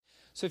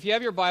So if you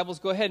have your Bibles,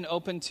 go ahead and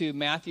open to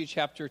Matthew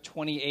chapter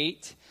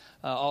 28.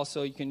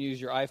 Also, you can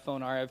use your iPhone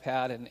or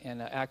iPad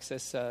and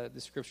access the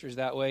scriptures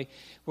that way.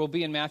 We'll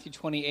be in Matthew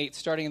 28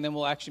 starting, and then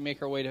we'll actually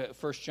make our way to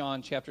 1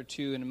 John chapter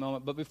 2 in a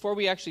moment. But before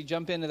we actually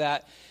jump into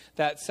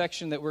that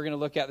section that we're going to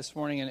look at this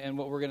morning and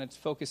what we're going to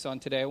focus on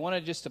today, I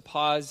wanted just to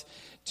pause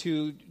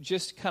to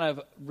just kind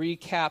of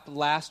recap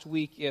last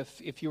week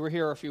if you were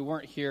here or if you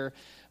weren't here,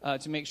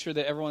 to make sure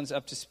that everyone's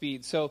up to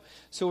speed. So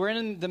we're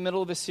in the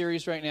middle of a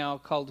series right now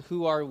called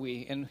Who Are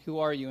We and Who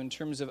Are You, in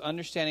terms of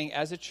understanding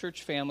as a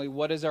church family,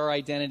 what is our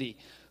identity?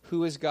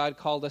 Who has God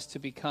called us to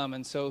become?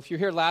 And so if you're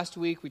here last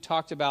week, we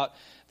talked about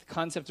the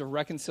concept of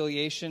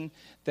reconciliation,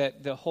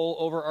 that the whole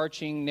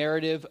overarching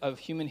narrative of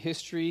human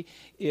history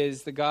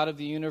is the God of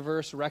the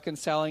universe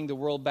reconciling the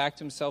world back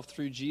to himself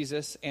through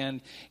Jesus.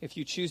 And if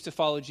you choose to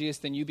follow Jesus,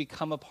 then you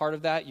become a part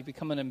of that. You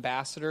become an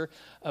ambassador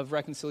of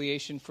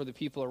reconciliation for the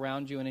people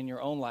around you and in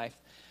your own life.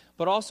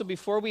 But also,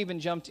 before we even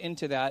jumped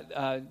into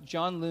that,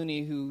 John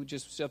Looney, who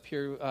just was up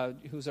here,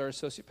 who's our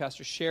associate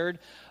pastor, shared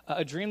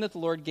a dream that the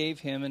Lord gave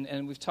him.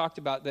 And we've talked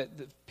about that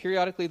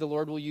periodically the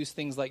Lord will use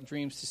things like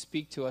dreams to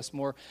speak to us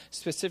more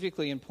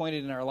specifically and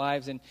pointed in our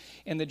lives.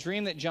 And the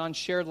dream that John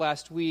shared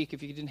last week,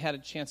 if you didn't have a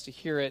chance to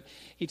hear it,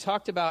 he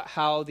talked about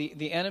how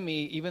the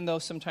enemy, even though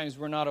sometimes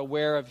we're not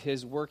aware of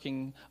his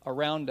working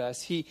around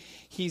us, he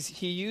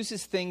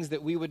uses things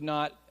that we would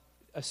not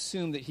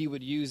assume that he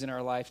would use in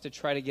our life to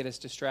try to get us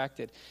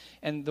distracted.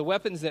 And the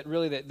weapons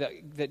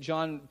that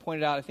John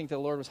pointed out, I think the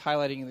Lord was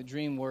highlighting in the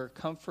dream, were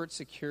comfort,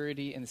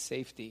 security, and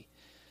safety.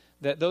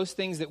 That those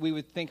things that we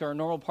would think are a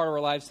normal part of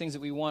our lives, things that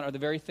we want, are the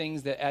very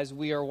things that as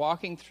we are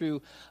walking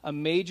through a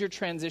major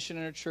transition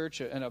in our church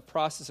and a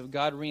process of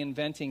God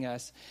reinventing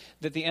us,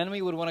 that the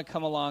enemy would want to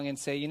come along and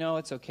say,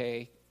 it's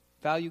okay.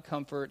 Value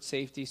comfort,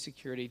 safety,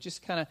 security.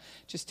 Just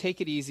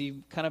take it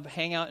easy, kind of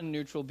hang out in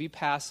neutral, be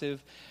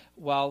passive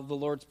while the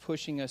Lord's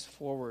pushing us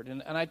forward.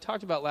 And I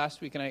talked about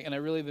last week, and I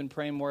really have been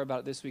praying more about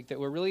it this week, that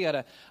we're really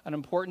at an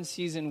important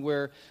season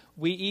where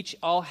we each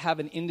all have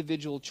an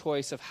individual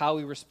choice of how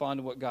we respond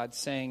to what God's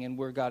saying and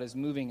where God is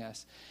moving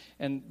us.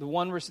 And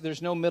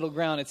there's no middle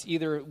ground. It's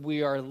either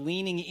we are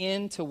leaning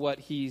into what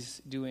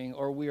he's doing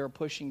or we are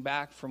pushing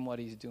back from what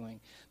he's doing.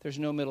 There's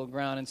no middle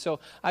ground. And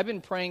so I've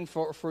been praying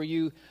for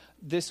you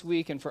this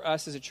week and for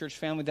us as a church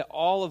family that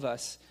all of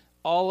us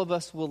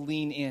will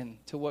lean in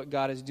to what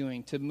God is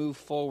doing to move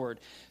forward,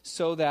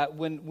 so that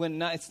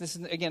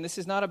this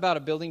is not about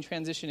a building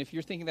transition. If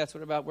you're thinking that's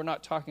what about, we're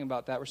not talking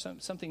about that. We're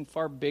something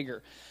far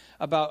bigger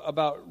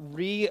about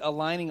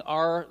realigning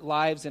our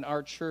lives and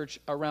our church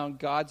around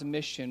God's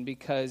mission,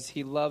 because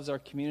he loves our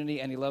community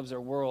and he loves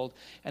our world,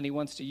 and he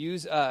wants to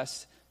use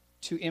us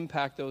to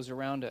impact those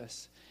around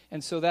us.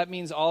 And so that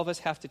means all of us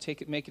have to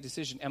make a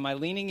decision. Am I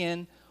leaning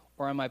in,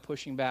 or am I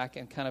pushing back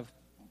and kind of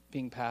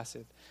being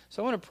passive?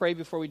 So I want to pray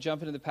before we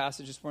jump into the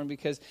passage this morning,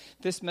 because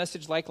this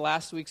message, like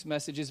last week's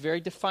message, is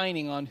very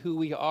defining on who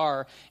we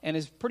are and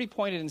is pretty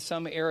pointed in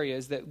some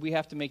areas that we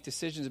have to make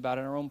decisions about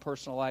in our own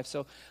personal life.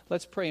 So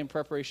let's pray in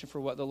preparation for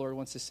what the Lord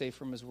wants to say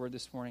from his word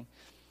this morning.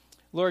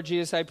 Lord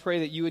Jesus, I pray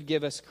that you would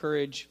give us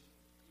courage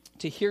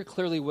to hear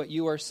clearly what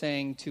you are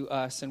saying to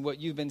us and what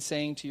you've been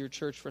saying to your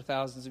church for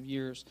thousands of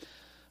years,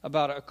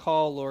 about a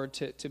call, Lord,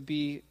 to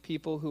be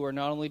people who are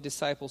not only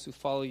disciples who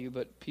follow you,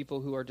 but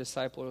people who are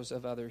disciples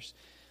of others.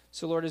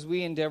 So, Lord, as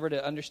we endeavor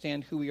to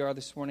understand who we are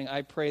this morning,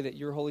 I pray that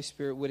your Holy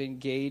Spirit would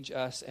engage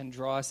us and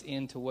draw us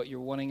into what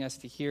you're wanting us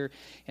to hear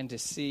and to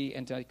see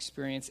and to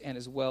experience, and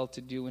as well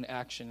to do in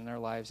action in our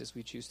lives as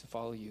we choose to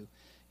follow you.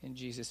 In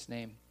Jesus'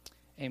 name,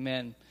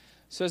 amen.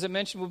 So as I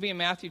mentioned, we'll be in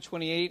Matthew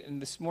 28,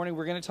 and this morning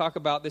we're going to talk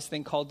about this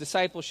thing called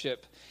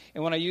discipleship.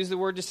 And when I use the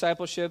word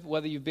discipleship,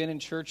 whether you've been in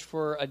church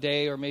for a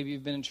day or maybe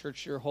you've been in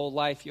church your whole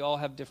life, you all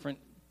have different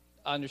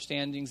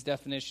understandings,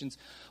 definitions.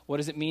 What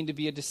does it mean to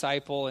be a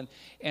disciple?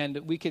 And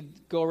we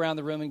could go around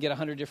the room and get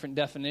 100 different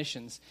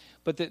definitions.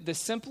 But the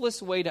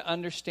simplest way to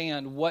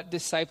understand what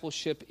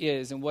discipleship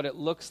is and what it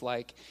looks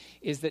like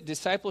is that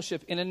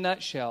discipleship, in a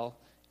nutshell,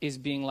 is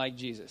being like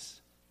Jesus.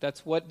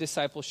 That's what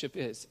discipleship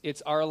is.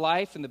 It's our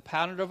life and the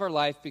pattern of our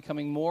life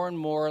becoming more and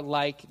more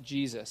like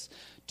Jesus,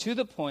 to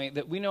the point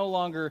that we no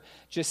longer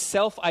just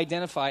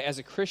self-identify as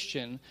a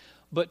Christian,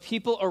 but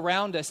people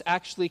around us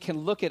actually can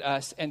look at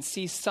us and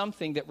see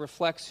something that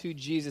reflects who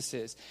Jesus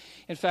is.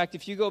 In fact,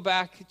 if you go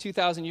back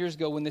 2,000 years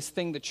ago when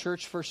the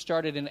church first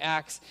started in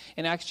Acts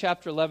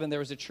chapter 11, there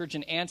was a church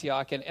in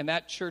Antioch, and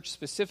that church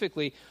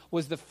specifically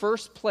was the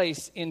first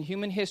place in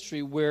human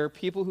history where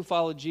people who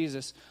followed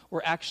Jesus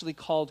were actually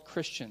called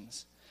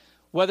Christians.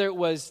 Whether it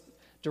was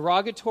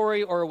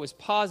derogatory or it was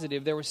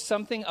positive, there was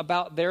something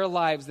about their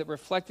lives that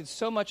reflected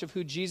so much of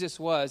who Jesus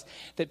was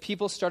that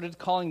people started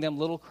calling them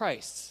little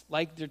Christs,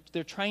 like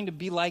they're trying to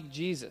be like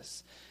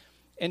Jesus.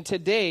 And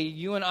today,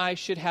 you and I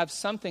should have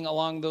something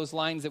along those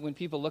lines, that when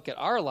people look at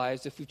our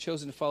lives, if we've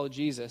chosen to follow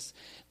Jesus,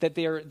 that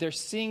they're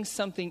seeing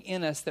something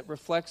in us that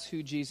reflects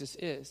who Jesus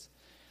is.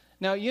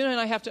 Now, you and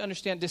I have to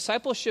understand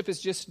discipleship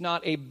is just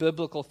not a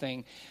biblical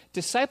thing.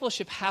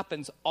 Discipleship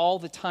happens all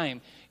the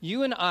time.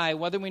 You and I,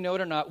 whether we know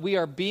it or not, we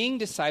are being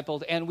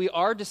discipled, and we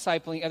are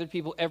discipling other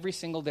people every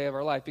single day of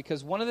our life.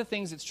 Because one of the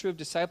things that's true of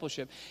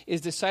discipleship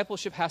is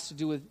discipleship has to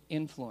do with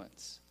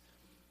influence.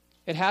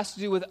 It has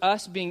to do with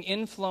us being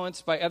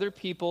influenced by other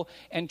people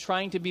and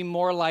trying to be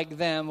more like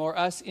them, or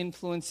us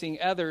influencing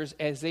others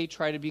as they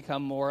try to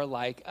become more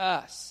like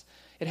us.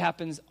 It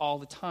happens all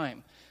the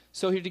time.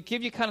 So here, to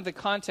give you kind of the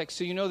context,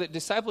 so you know that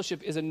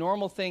discipleship is a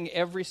normal thing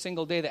every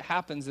single day that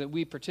happens that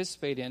we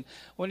participate in,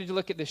 I wanted to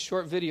look at this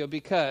short video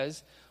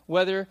because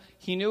whether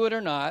he knew it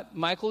or not,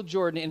 Michael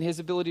Jordan, in his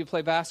ability to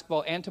play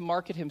basketball and to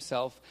market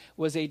himself,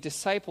 was a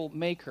disciple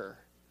maker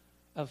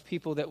of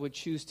people that would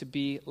choose to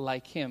be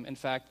like him. In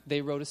fact,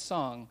 they wrote a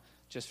song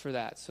just for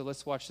that. So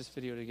let's watch this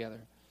video together.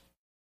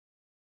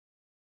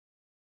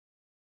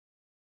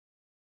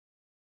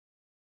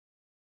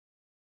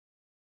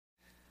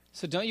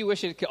 So don't you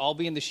wish it could all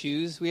be in the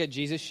shoes? We had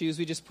Jesus shoes.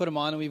 We just put them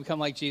on and we become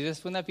like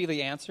Jesus. Wouldn't that be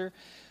the answer?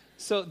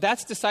 So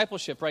that's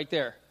discipleship right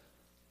there.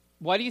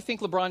 Why do you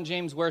think LeBron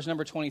James wears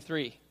number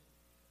 23?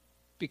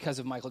 Because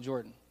of Michael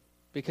Jordan.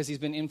 Because he's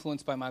been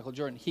influenced by Michael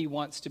Jordan. He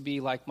wants to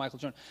be like Michael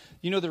Jordan.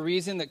 You know the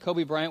reason that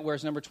Kobe Bryant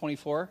wears number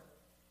 24?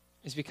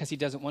 Is because he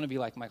doesn't want to be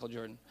like Michael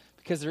Jordan.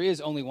 Because there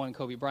is only one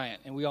Kobe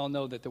Bryant. And we all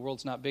know that the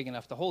world's not big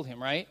enough to hold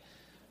him, right?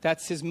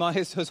 That's his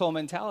whole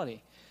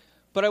mentality.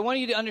 But I want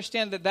you to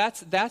understand that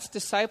that's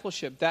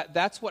discipleship.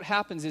 That's what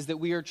happens, is that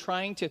we are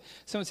trying to,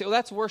 someone say, well,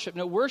 that's worship.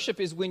 No, worship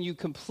is when you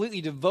completely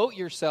devote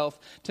yourself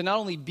to not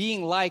only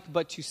being like,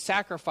 but to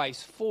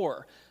sacrifice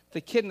for.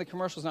 The kid in the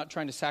commercial is not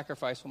trying to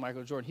sacrifice for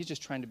Michael Jordan. He's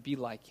just trying to be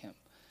like him.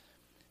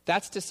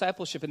 That's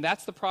discipleship, and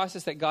that's the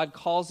process that God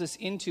calls us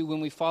into when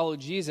we follow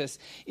Jesus,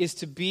 is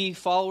to be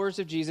followers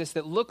of Jesus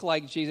that look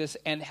like Jesus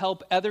and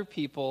help other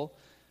people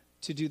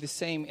to do the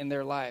same in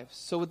their lives.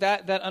 So with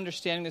that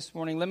understanding this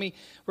morning,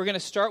 we're going to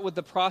start with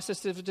the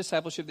process of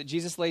discipleship that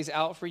Jesus lays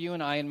out for you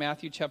and I in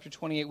Matthew chapter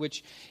 28,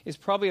 which is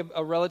probably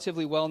a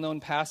relatively well-known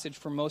passage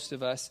for most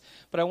of us.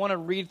 But I want to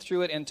read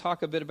through it and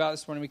talk a bit about it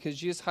this morning, because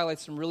Jesus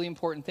highlights some really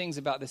important things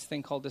about this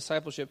thing called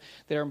discipleship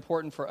that are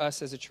important for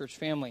us as a church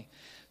family.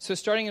 So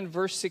starting in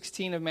verse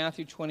 16 of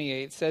Matthew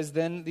 28, it says,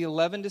 "Then the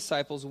 11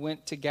 disciples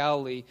went to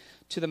Galilee,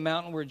 to the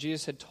mountain where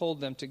Jesus had told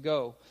them to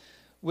go.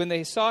 When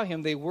they saw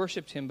him, they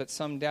worshipped him, but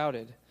some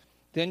doubted.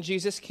 Then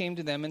Jesus came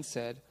to them and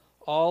said,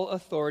 'All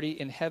authority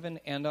in heaven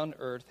and on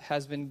earth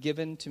has been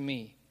given to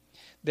me.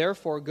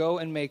 Therefore, go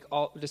and make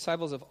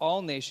disciples of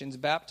all nations,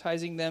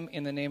 baptizing them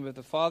in the name of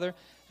the Father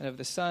and of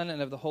the Son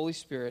and of the Holy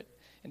Spirit,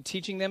 and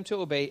teaching them to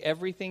obey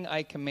everything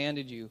I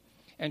commanded you.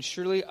 And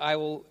surely I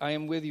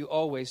am with you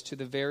always to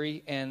the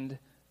very end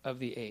of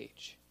the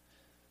age.'"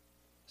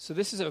 So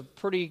this is a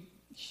pretty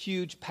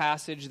huge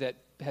passage that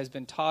has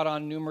been taught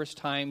on numerous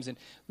times, and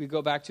we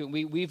go back to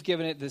it. We've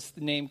given it this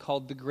name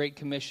called the Great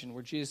Commission,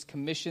 where Jesus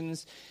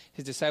commissions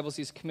his disciples.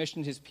 He's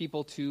commissioned his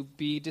people to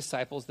be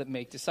disciples that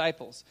make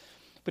disciples.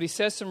 But he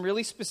says some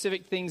really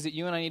specific things that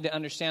you and I need to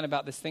understand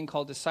about this thing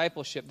called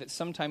discipleship that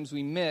sometimes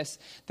we miss,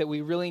 that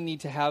we really need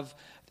to have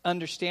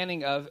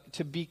understanding of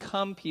to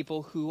become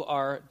people who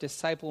are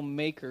disciple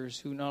makers,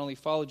 who not only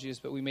follow Jesus,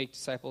 but we make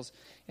disciples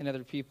in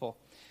other people.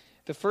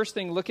 The first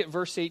thing, look at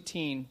verse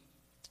 18.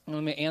 I'm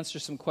going to answer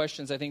some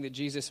questions I think that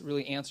Jesus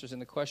really answers in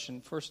the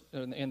question first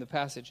in the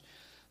passage.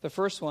 The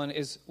first one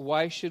is,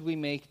 why should we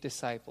make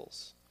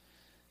disciples?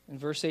 In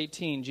verse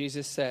 18,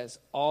 Jesus says,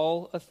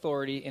 "All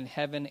authority in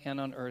heaven and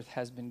on earth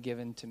has been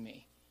given to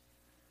me."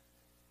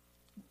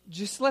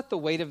 Just let the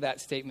weight of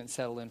that statement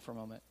settle in for a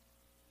moment.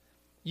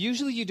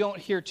 Usually you don't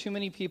hear too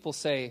many people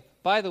say,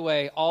 "By the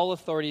way, all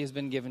authority has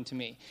been given to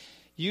me."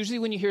 Usually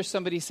when you hear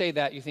somebody say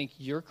that, you think,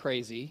 you're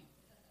crazy.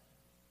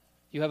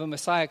 You have a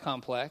Messiah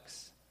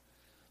complex.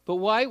 But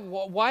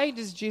why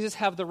does Jesus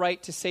have the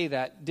right to say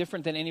that,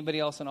 different than anybody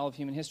else in all of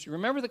human history?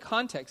 Remember the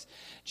context.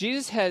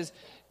 Jesus has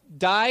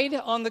died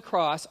on the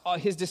cross.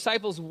 His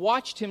disciples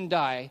watched him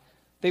die.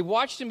 They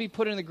watched him be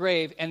put in the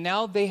grave, and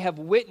now they have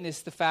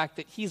witnessed the fact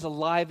that he's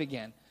alive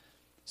again.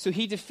 So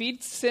he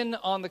defeats sin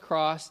on the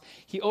cross.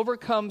 He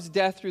overcomes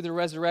death through the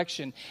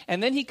resurrection.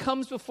 And then he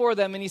comes before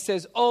them and he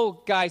says,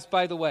 "Oh, guys,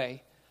 by the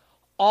way,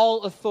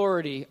 all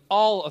authority,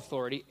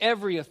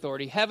 every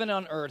authority, heaven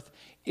and on earth,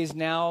 is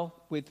now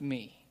with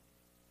me.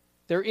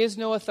 There is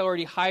no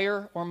authority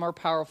higher or more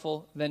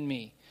powerful than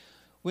me."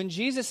 When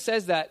Jesus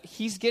says that,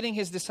 he's getting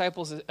his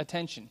disciples'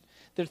 attention.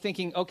 They're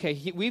thinking,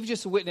 okay, we've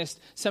just witnessed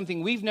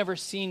something we've never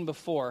seen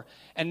before.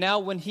 And now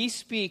when he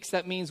speaks,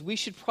 that means we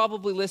should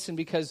probably listen,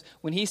 because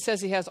when he says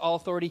he has all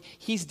authority,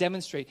 he's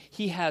demonstrating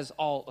he has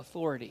all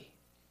authority.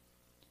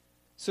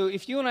 So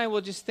if you and I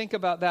will just think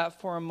about that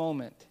for a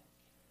moment.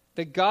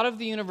 The God of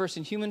the universe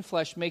in human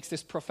flesh makes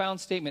this profound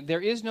statement.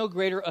 There is no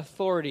greater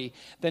authority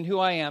than who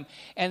I am.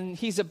 And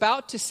he's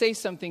about to say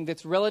something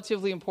that's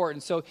relatively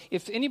important. So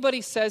if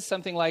anybody says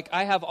something like,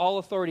 "I have all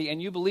authority,"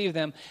 and you believe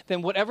them,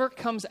 then whatever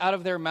comes out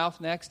of their mouth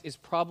next is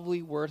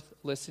probably worth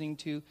listening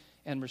to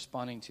and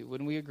responding to.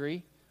 Wouldn't we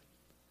agree?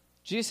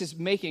 Jesus is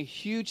making a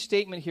huge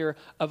statement here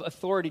of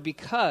authority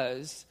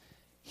because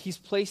He's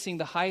placing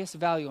the highest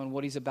value on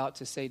what he's about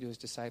to say to his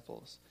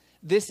disciples.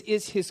 This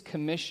is his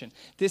commission.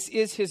 This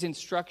is his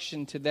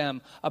instruction to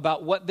them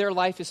about what their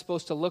life is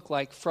supposed to look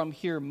like from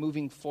here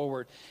moving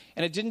forward.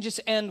 And it didn't just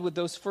end with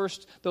those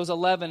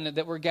 11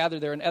 that were gathered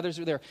there and others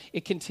were there.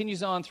 It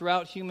continues on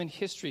throughout human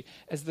history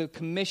as the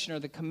commission or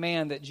the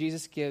command that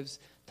Jesus gives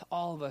to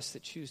all of us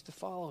that choose to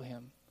follow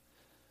him.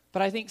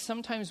 But I think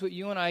sometimes what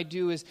you and I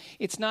do is,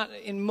 it's not,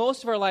 in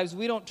most of our lives,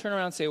 we don't turn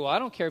around and say, well, I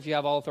don't care if you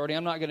have all authority,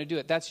 I'm not going to do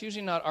it. That's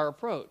usually not our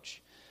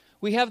approach.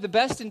 We have the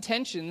best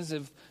intentions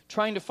of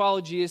trying to follow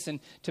Jesus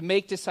and to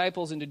make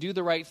disciples and to do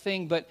the right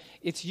thing, but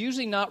it's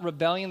usually not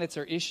rebellion that's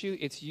our issue.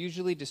 It's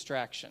usually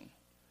distraction.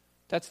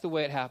 That's the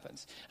way it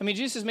happens. I mean,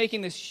 Jesus is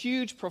making this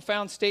huge,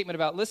 profound statement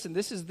about, listen,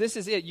 this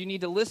is it. You need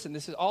to listen.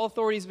 This is all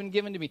authority has been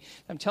given to me.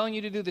 I'm telling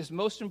you to do this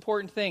most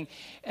important thing.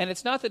 And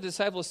it's not that the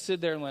disciples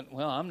stood there and went,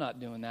 well, I'm not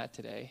doing that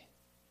today.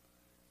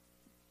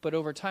 But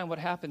over time, what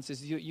happens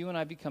is you and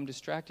I become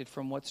distracted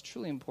from what's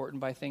truly important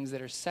by things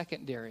that are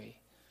secondary.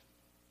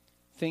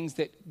 Things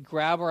that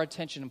grab our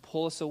attention and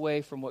pull us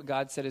away from what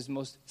God said is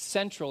most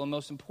central and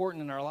most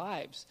important in our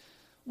lives.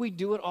 We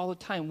do it all the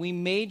time. We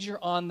major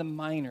on the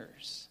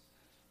minors.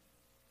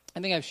 I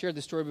think I've shared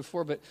this story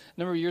before, but a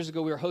number of years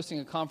ago, we were hosting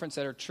a conference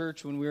at our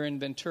church when we were in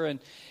Ventura,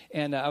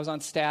 and I was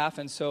on staff,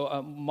 and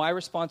so my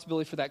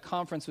responsibility for that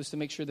conference was to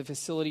make sure the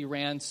facility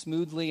ran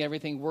smoothly,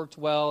 everything worked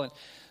well, and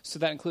so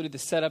that included the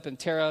setup and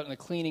tear out and the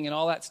cleaning and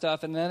all that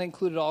stuff, and that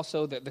included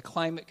also the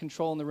climate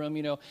control in the room,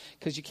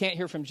 because you can't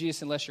hear from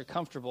Jesus unless you're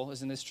comfortable.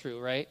 Isn't this true,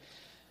 right?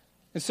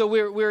 And so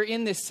we were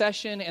in this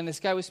session, and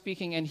this guy was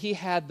speaking, and he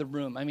had the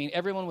room. I mean,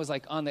 everyone was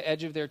like on the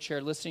edge of their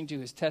chair listening to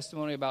his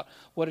testimony about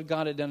what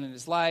God had done in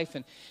his life.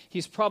 And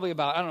he's probably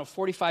about,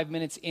 45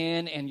 minutes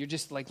in, and you're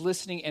just like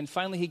listening. And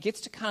finally, he gets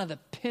to kind of the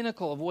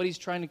pinnacle of what he's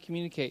trying to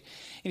communicate.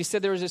 And he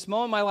said, there was this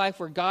moment in my life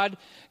where God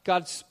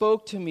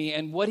spoke to me,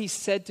 and what he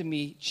said to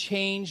me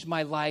changed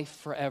my life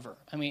forever.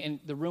 I mean, and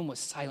the room was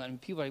silent, and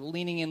people are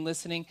leaning in,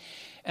 listening.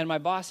 And my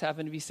boss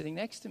happened to be sitting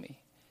next to me.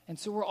 And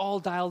so we're all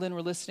dialed in,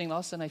 we're listening, and all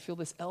of a sudden I feel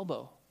this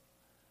elbow.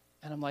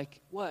 And I'm like,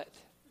 what?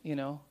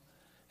 And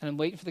I'm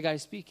waiting for the guy to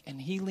speak.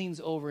 And he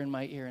leans over in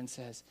my ear and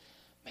says,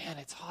 man,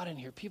 it's hot in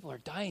here. People are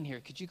dying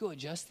here. Could you go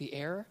adjust the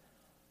air?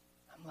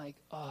 I'm like,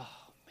 oh,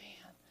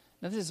 man.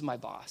 Now, this is my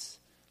boss.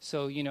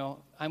 So,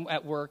 I'm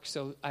at work,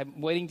 so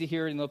I'm waiting to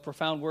hear a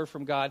profound word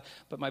from God,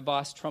 but my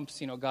boss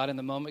trumps, God in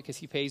the moment because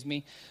he pays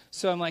me.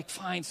 So I'm like,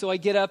 fine. So I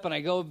get up and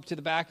I go to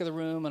the back of the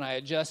room and I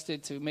adjust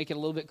it to make it a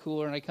little bit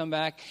cooler, and I come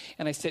back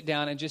and I sit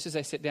down, and just as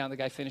I sit down, the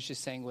guy finishes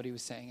saying what he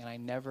was saying, and I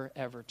never,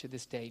 ever to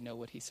this day know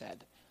what he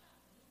said.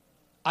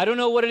 I don't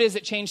know what it is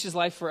that changed his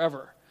life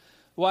forever.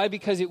 Why?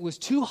 Because it was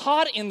too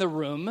hot in the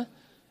room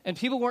and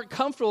people weren't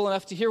comfortable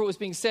enough to hear what was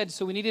being said,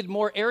 so we needed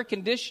more air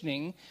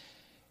conditioning.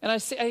 And I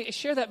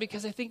share that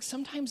because I think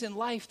sometimes in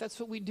life, that's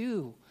what we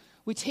do.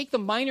 We take the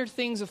minor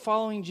things of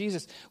following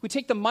Jesus. We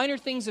take the minor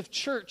things of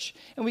church,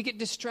 and we get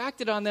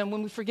distracted on them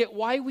when we forget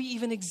why we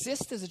even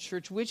exist as a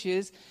church, which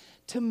is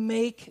to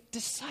make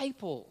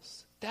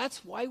disciples.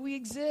 That's why we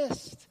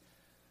exist.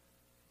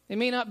 It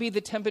may not be the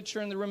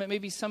temperature in the room. It may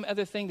be some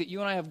other thing that you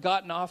and I have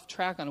gotten off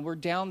track on. We're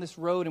down this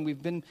road, and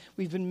we've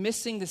been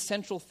missing the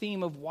central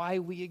theme of why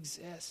we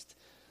exist.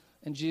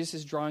 And Jesus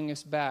is drawing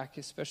us back,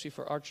 especially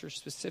for our church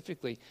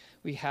specifically.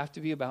 We have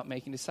to be about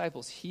making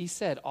disciples. He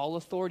said, all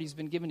authority has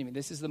been given to me.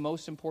 This is the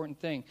most important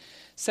thing.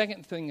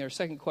 Second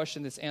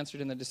question that's answered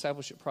in the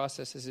discipleship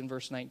process is in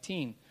verse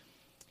 19.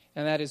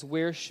 And that is,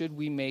 where should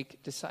we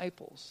make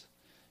disciples?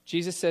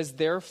 Jesus says,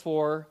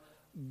 therefore,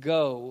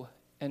 go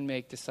and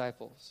make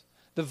disciples.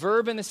 The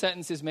verb in the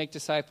sentence is make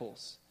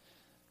disciples.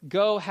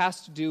 Go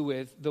has to do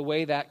with the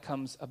way that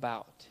comes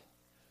about.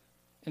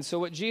 And so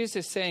what Jesus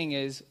is saying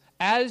is,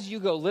 as you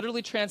go,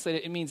 literally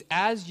translated, it means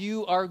as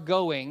you are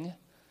going,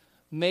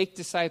 make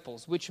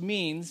disciples, which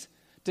means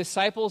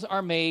disciples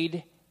are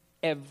made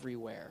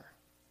everywhere.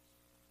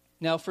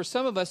 Now, for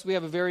some of us, we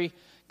have a very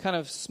kind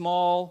of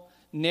small,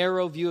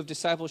 narrow view of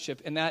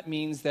discipleship, and that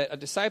means that a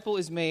disciple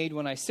is made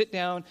when I sit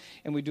down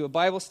and we do a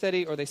Bible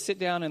study, or they sit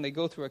down and they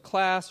go through a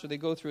class, or they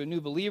go through a new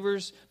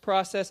believers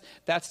process.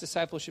 That's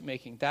discipleship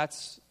making.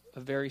 That's a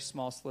very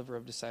small sliver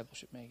of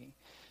discipleship making.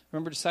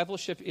 Remember,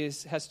 discipleship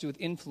has to do with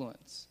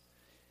influence.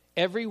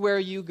 Everywhere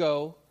you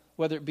go,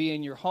 whether it be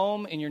in your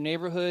home, in your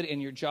neighborhood,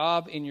 in your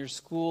job, in your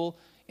school,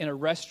 in a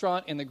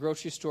restaurant, in the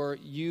grocery store,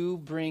 you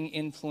bring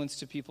influence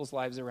to people's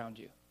lives around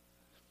you.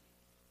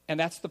 And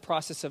that's the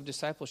process of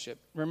discipleship.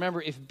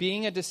 Remember, if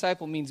being a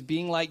disciple means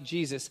being like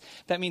Jesus,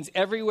 that means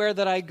everywhere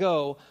that I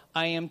go,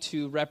 I am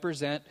to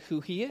represent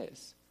who he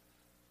is.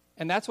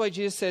 And that's why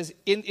Jesus says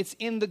it's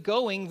in the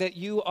going that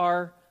you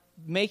are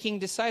making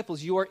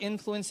disciples. You are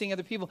influencing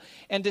other people.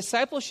 And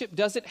discipleship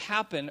doesn't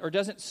happen or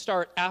doesn't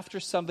start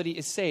after somebody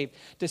is saved.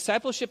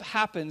 Discipleship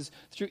happens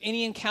through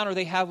any encounter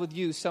they have with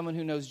you, someone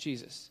who knows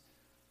Jesus.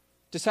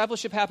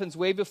 Discipleship happens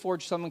way before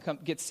someone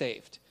gets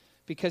saved.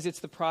 because it's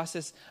the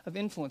process of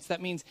influence.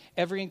 That means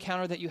every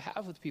encounter that you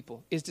have with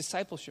people is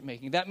discipleship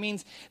making. That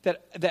means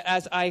that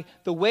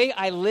the way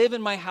I live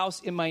in my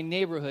house, in my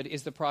neighborhood,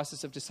 is the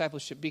process of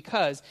discipleship.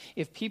 Because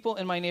if people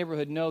in my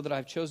neighborhood know that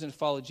I've chosen to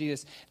follow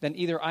Jesus, then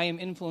either I am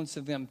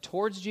influencing them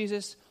towards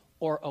Jesus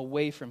or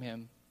away from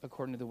him,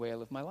 according to the way I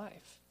live my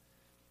life.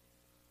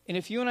 And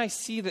if you and I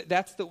see that,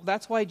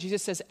 that's why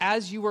Jesus says,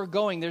 as you are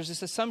going, there's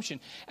this assumption.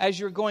 As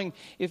you're going,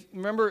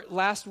 remember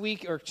last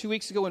week or 2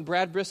 weeks ago when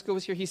Brad Briscoe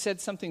was here, he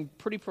said something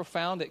pretty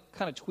profound that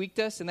kind of tweaked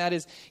us, and that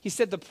is, he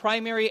said the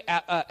primary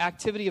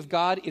activity of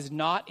God is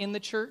not in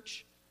the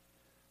church.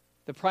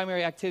 The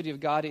primary activity of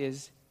God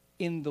is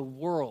in the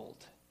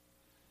world.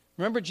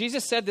 Remember,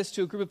 Jesus said this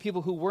to a group of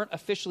people who weren't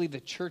officially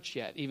the church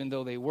yet, even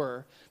though they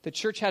were. The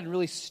church hadn't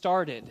really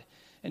started.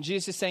 And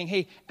Jesus is saying,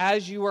 hey,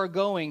 as you are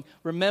going,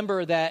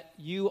 remember that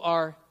you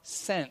are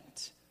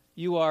sent.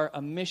 You are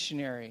a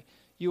missionary.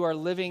 You are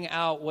living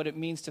out what it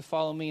means to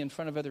follow me in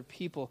front of other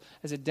people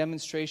as a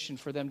demonstration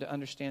for them to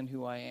understand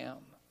who I am.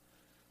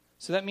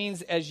 So that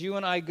means as you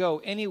and I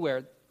go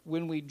anywhere,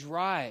 when we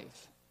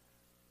drive,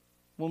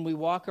 when we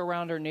walk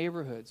around our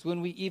neighborhoods,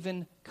 when we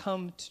even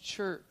come to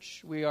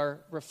church, we are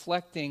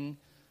reflecting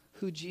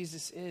who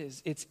Jesus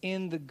is. It's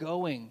in the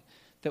going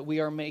that we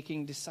are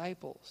making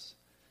disciples.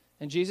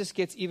 And Jesus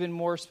gets even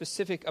more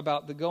specific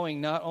about the going,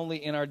 not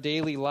only in our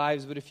daily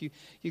lives, but if you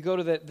go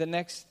to the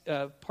next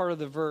part of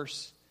the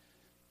verse,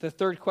 the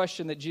third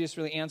question that Jesus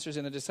really answers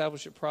in the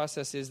discipleship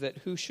process is that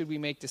who should we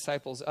make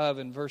disciples of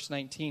in verse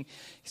 19?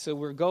 So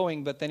we're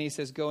going, but then he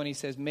says go, and he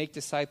says make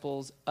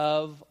disciples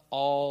of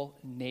all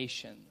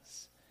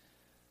nations.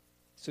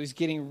 So he's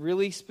getting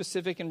really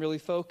specific and really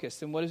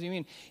focused. And what does he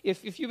mean?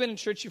 If you've been in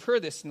church, you've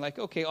heard this, and like,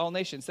 okay, all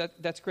nations,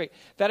 that's great.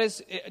 That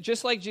is,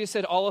 just like Jesus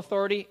said, all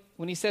authority,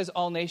 when he says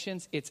all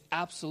nations, it's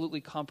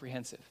absolutely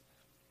comprehensive.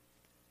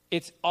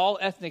 It's all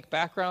ethnic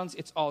backgrounds,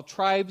 it's all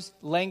tribes,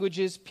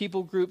 languages,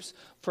 people groups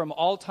from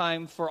all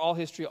time, for all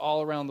history,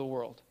 all around the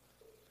world.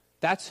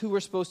 That's who we're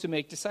supposed to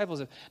make disciples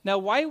of. Now,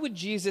 why would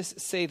Jesus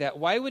say that?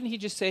 Why wouldn't he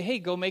just say, hey,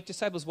 go make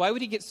disciples? Why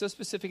would he get so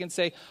specific and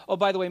say, oh,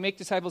 by the way, make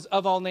disciples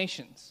of all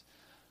nations?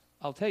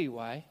 I'll tell you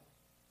why.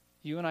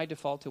 You and I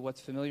default to what's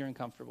familiar and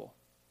comfortable.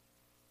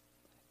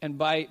 And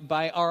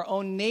by our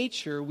own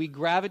nature, we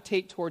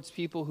gravitate towards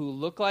people who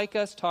look like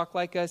us, talk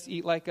like us,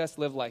 eat like us,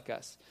 live like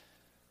us.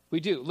 We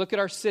do. Look at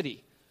our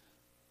city.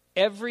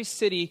 Every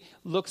city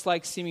looks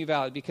like Simi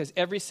Valley because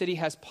every city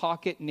has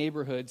pocket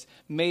neighborhoods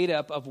made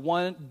up of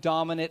one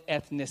dominant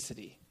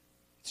ethnicity.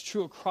 It's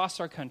true across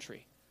our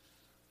country.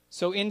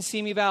 So in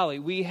Simi Valley,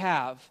 we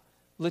have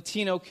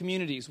Latino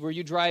communities where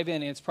you drive in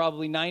and it's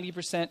probably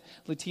 90%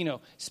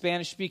 Latino,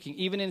 Spanish speaking.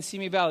 Even in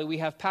Simi Valley, we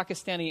have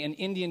Pakistani and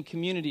Indian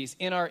communities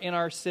in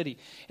our city.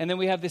 And then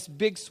we have this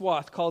big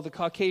swath called the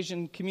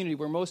Caucasian community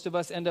where most of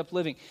us end up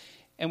living.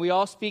 And we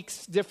all speak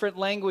different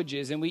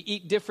languages and we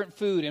eat different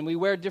food and we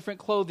wear different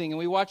clothing and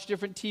we watch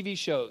different TV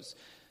shows.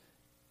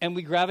 And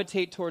we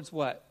gravitate towards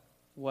what?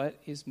 What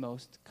is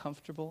most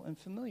comfortable and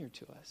familiar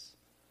to us.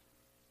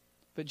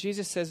 But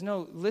Jesus says,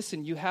 no,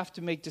 listen, you have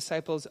to make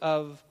disciples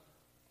of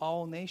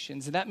all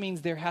nations. And that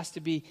means there has to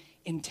be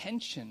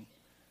intention.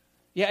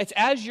 Yeah, it's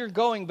as you're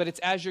going, but it's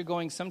as you're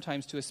going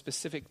sometimes to a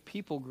specific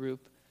people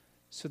group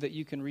so that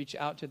you can reach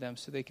out to them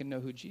so they can know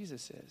who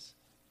Jesus is.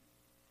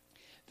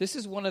 This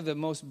is one of the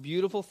most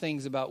beautiful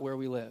things about where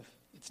we live.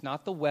 It's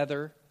not the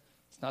weather.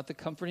 It's not the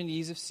comfort and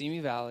ease of Simi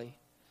Valley.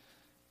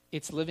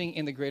 It's living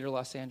in the greater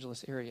Los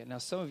Angeles area. Now,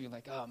 some of you are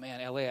like, oh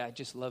man, LA, I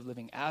just love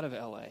living out of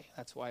LA.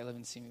 That's why I live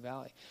in Simi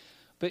Valley.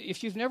 But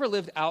if you've never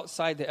lived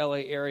outside the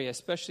LA area,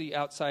 especially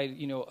outside,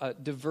 a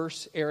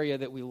diverse area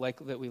that we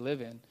live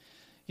in,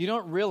 you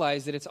don't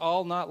realize that it's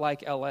all not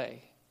like LA.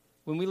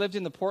 When we lived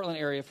in the Portland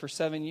area for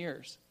 7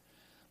 years,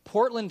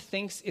 Portland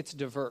thinks it's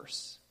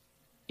diverse.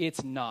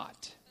 It's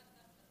not.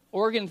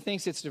 Oregon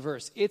thinks it's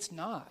diverse. It's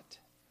not.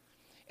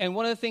 And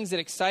one of the things that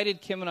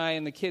excited Kim and I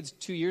and the kids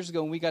 2 years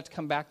ago when we got to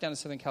come back down to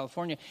Southern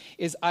California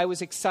is I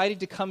was excited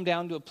to come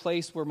down to a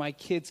place where my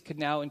kids could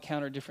now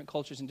encounter different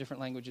cultures and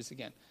different languages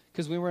again.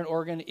 Because when we were in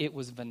Oregon, it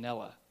was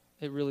vanilla.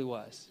 It really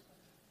was.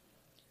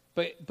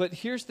 But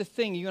here's the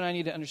thing you and I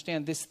need to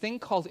understand. This thing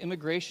called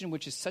immigration,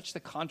 which is such the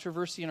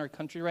controversy in our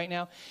country right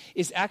now,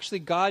 is actually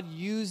God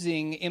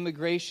using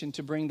immigration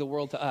to bring the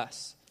world to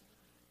us.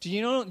 Do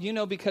you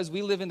know because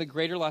we live in the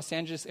greater Los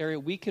Angeles area,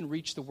 we can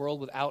reach the world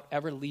without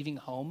ever leaving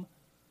home?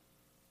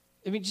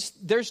 I mean,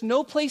 there's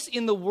no place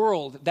in the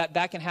world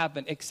that can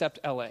happen except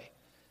LA.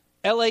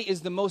 LA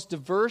is the most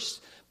diverse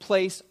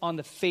place on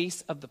the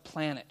face of the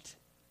planet.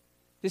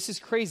 This is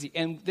crazy,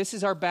 and this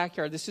is our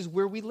backyard. This is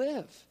where we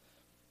live.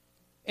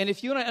 And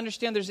if you and I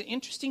understand, there's an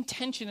interesting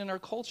tension in our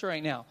culture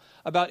right now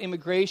about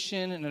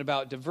immigration and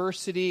about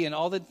diversity and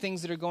all the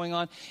things that are going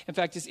on. In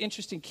fact, it's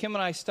interesting. Kim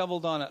and I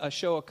stumbled on a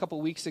show a couple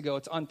weeks ago.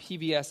 It's on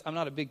PBS. I'm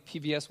not a big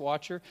PBS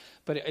watcher,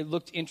 but it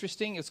looked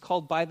interesting. It's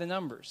called By the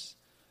Numbers.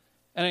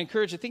 And I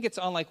think it's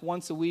on like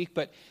once a week,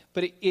 but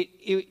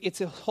it's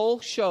a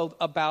whole show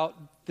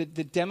about the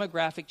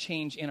demographic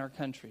change in our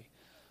country.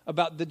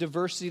 about the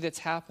diversity that's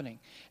happening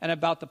and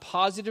about the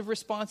positive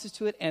responses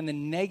to it and the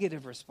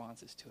negative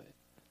responses to it.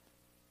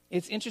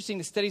 It's interesting,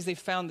 the studies they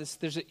found this,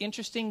 there's an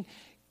interesting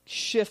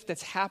shift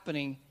that's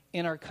happening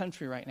in our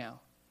country right now.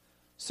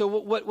 So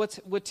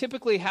what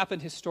typically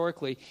happened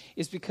historically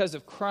is because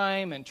of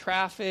crime and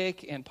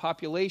traffic and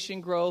population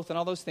growth and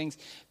all those things,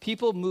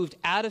 people moved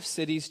out of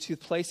cities to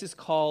places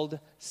called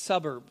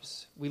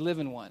suburbs. We live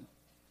in one.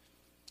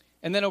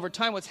 And then over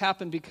time, what's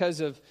happened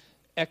because of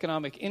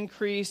economic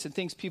increase and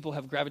things, people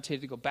have gravitated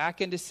to go back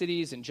into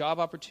cities and job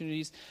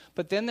opportunities.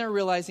 But then they're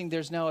realizing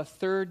there's now a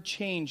third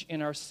change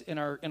in our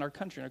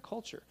country, in our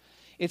culture.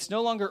 It's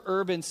no longer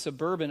urban,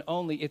 suburban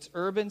only. It's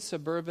urban,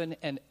 suburban,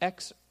 and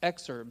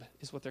exurb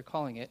is what they're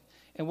calling it.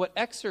 And what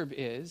exurb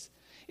is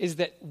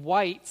that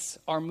whites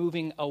are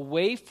moving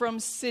away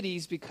from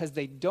cities because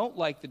they don't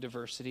like the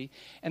diversity,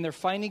 and they're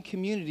finding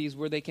communities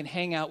where they can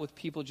hang out with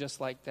people just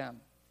like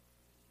them.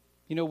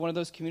 You know, one of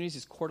those communities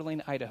is Coeur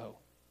d'Alene, Idaho.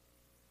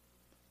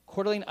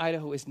 Coeur d'Alene,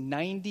 Idaho is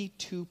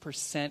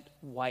 92%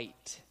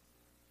 white.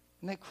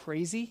 Isn't that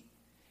crazy?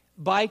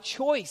 By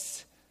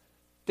choice.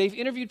 They've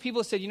interviewed people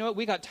who said, you know what,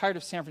 we got tired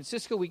of San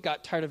Francisco, we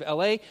got tired of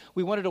LA,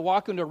 we wanted to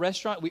walk into a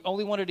restaurant, we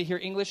only wanted to hear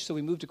English, so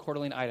we moved to Coeur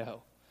d'Alene,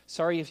 Idaho.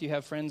 Sorry if you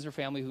have friends or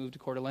family who moved to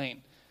Coeur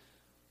d'Alene.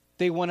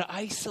 They want to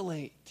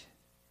isolate.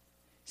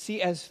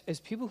 See, as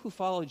people who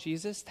follow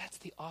Jesus, that's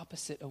the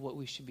opposite of what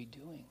we should be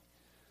doing.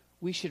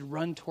 We should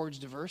run towards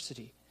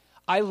diversity.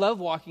 I love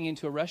walking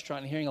into a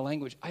restaurant and hearing a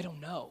language I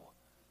don't know.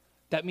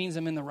 That means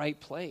I'm in the right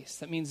place.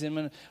 That means I'm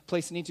in a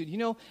place I need to. You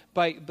know,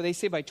 they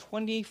say by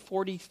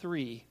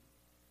 2043,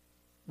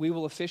 we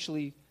will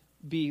officially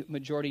be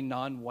majority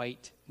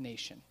non-white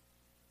nation.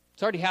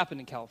 It's already happened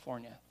in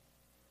California.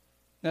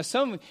 Now,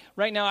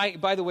 right now,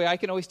 by the way, I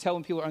can always tell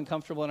when people are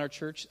uncomfortable in our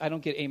church. I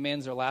don't get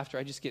amens or laughter.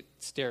 I just get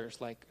stares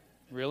like,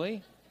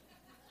 really?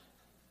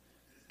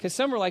 Because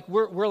some are like,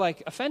 we're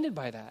like offended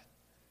by that.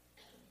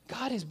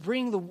 God is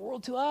bringing the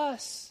world to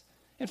us.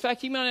 In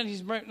fact, he's not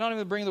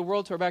even bringing the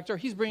world to our back door.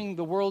 He's bringing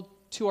the world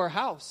to our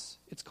house.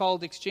 It's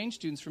called exchange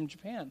students from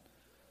Japan.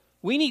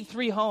 We need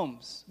 3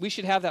 homes. We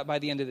should have that by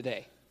the end of the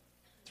day.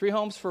 3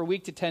 homes for a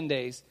week to 10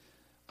 days.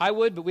 I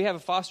would, but we have a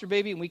foster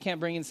baby, and we can't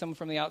bring in someone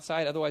from the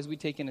outside. Otherwise, we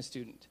take in a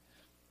student.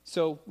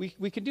 So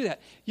we could do that.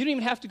 You don't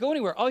even have to go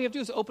anywhere. All you have to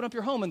do is open up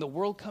your home, and the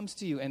world comes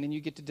to you, and then you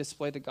get to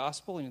display the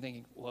gospel, and you're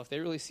thinking, well, if they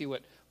really see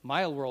what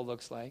my world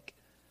looks like,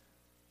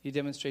 you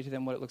demonstrate to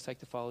them what it looks like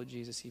to follow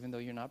Jesus, even though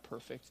you're not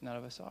perfect. None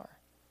of us are.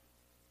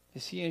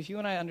 You see, if you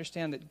and I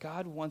understand that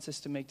God wants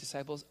us to make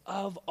disciples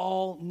of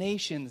all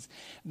nations,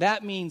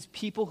 that means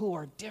people who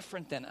are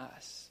different than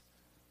us.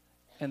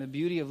 And the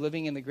beauty of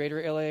living in the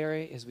greater LA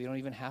area is we don't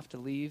even have to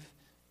leave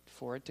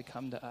for it to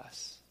come to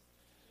us.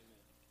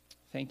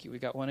 Thank you. We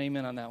got one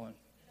amen on that one.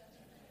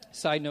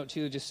 Side note,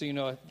 too, just so you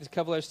know, a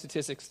couple other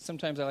statistics.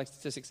 Sometimes I like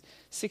statistics.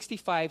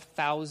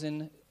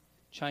 65,000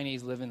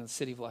 Chinese live in the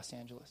city of Los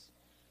Angeles.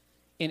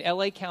 In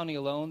LA County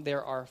alone,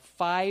 there are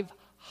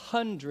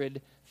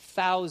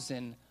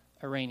 500,000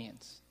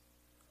 Iranians.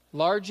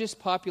 Largest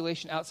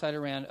population outside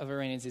Iran of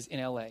Iranians is in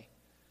LA.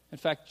 In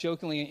fact,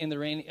 jokingly, in the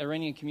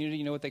Iranian community,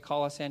 you know what they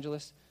call Los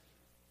Angeles?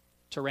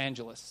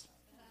 Tehrangeles.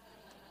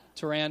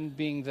 Tehran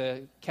being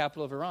the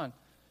capital of Iran.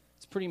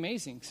 It's pretty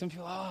amazing. Some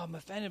people, I'm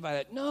offended by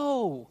that.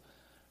 No.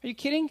 Are you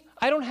kidding?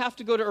 I don't have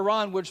to go to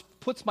Iran, which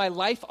puts my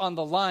life on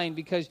the line,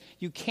 because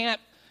you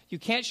can't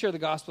share the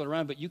gospel in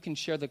Iran, but you can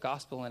share the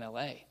gospel in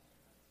LA.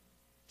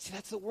 See,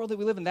 that's the world that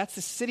we live in. That's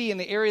the city and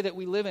the area that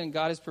we live in.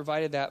 God has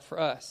provided that for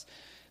us.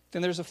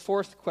 Then there's a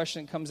fourth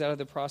question that comes out of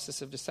the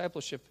process of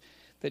discipleship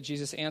that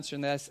Jesus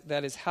answered, and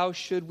that is, how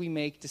should we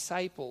make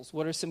disciples?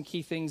 What are some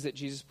key things that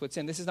Jesus puts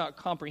in? This is not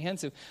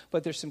comprehensive,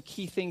 but there's some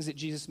key things that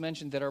Jesus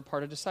mentioned that are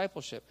part of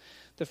discipleship.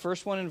 The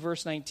first one in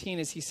verse 19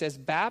 is he says,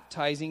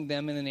 baptizing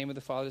them in the name of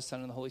the Father, the Son,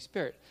 and the Holy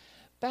Spirit.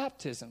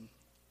 Baptism.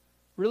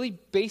 Really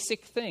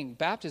basic thing.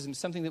 Baptism is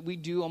something that we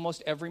do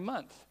almost every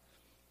month.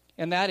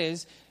 And that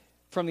is,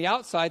 from the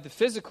outside, the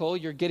physical,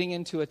 you're getting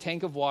into a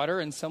tank of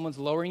water and someone's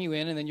lowering you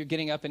in, and then you're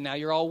getting up and now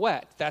you're all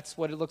wet. That's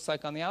what it looks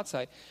like on the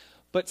outside.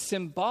 But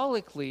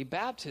symbolically,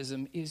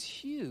 baptism is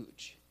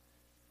huge.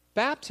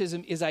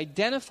 Baptism is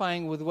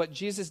identifying with what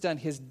Jesus has done,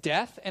 his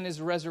death and his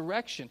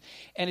resurrection.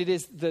 And it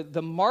is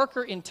the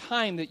marker in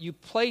time that you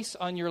place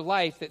on your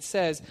life that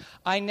says,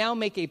 I now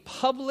make a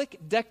public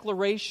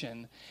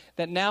declaration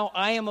that now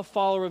I am a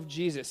follower of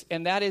Jesus.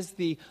 And that is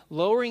the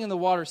lowering in the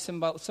water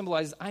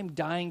symbolizes I'm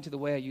dying to the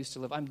way I used to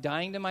live. I'm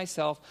dying to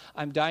myself.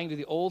 I'm dying to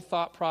the old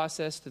thought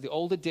process, to the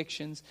old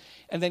addictions.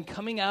 And then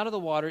coming out of the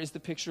water is the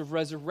picture of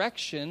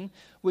resurrection,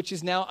 which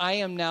is now I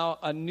am now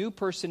a new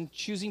person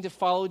choosing to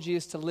follow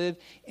Jesus, to live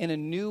in a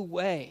new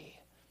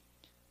way.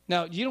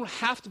 Now, you don't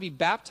have to be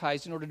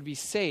baptized in order to be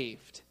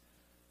saved,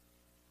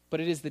 but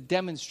it is the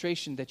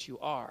demonstration that you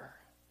are.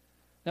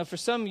 Now, for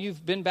some,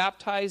 you've been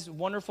baptized,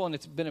 wonderful, and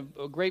it's been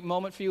a great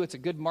moment for you. It's a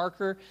good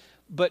marker.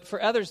 But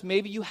for others,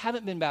 maybe you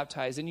haven't been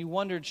baptized, and you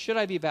wondered, should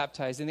I be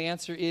baptized? And the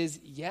answer is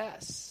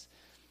yes.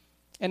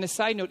 And a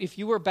side note, if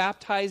you were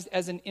baptized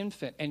as an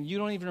infant, and you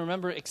don't even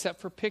remember except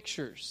for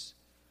pictures,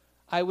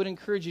 I would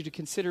encourage you to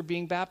consider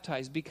being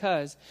baptized,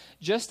 because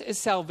just as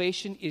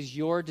salvation is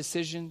your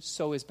decision,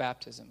 so is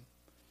baptism.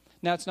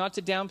 Now, it's not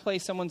to downplay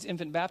someone's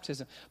infant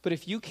baptism, but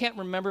if you can't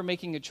remember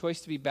making a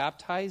choice to be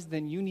baptized,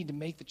 then you need to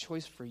make the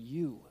choice for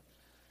you,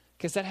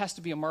 because that has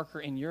to be a marker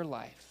in your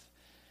life.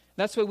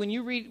 That's why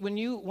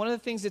one of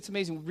the things that's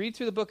amazing, read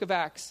through the book of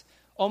Acts,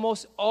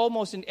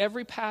 almost in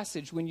every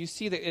passage, when you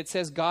see that it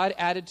says God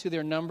added to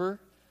their number,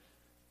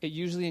 it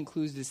usually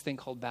includes this thing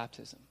called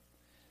baptism.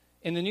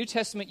 In the New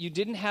Testament, you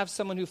didn't have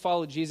someone who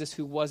followed Jesus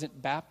who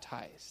wasn't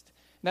baptized.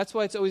 And that's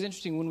why it's always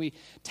interesting when we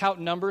tout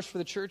numbers for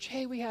the church.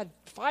 Hey, we had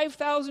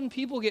 5,000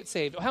 people get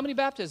saved. How many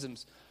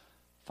baptisms?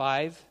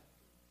 5.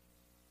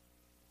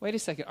 Wait a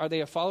second. Are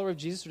they a follower of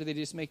Jesus, or did they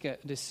just make a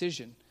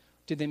decision?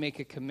 Did they make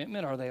a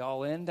commitment? Are they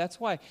all in? That's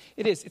why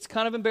it is. It's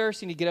kind of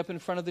embarrassing to get up in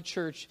front of the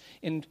church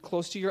in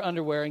close to your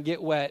underwear and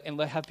get wet and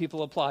have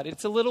people applaud.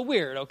 It's a little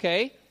weird,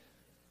 okay?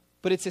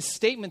 But it's a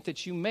statement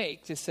that you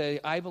make to say,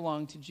 I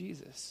belong to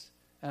Jesus,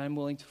 and I'm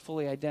willing to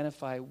fully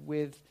identify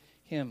with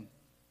him.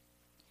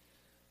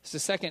 It's the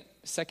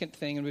second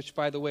thing, in which,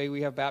 by the way,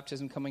 we have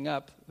baptism coming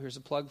up. Here's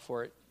a plug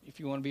for it. If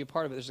you want to be a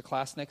part of it, there's a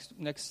class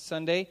next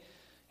Sunday,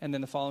 and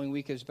then the following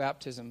week is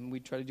baptism. We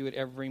try to do it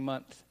every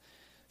month.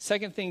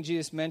 Second thing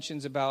Jesus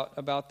mentions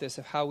about this,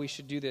 of how we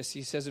should do this,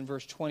 he says in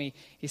verse 20,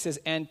 he says,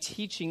 and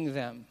teaching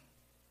them.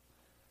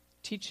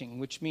 Teaching,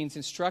 which means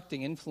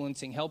instructing,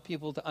 influencing, help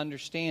people to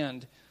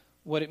understand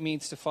what it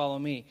means to follow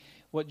me.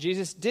 What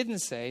Jesus didn't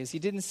say is, he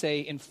didn't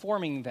say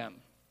informing them.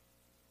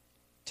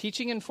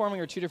 Teaching and informing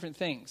are two different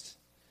things.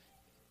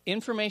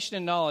 Information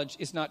and knowledge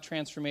is not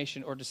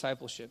transformation or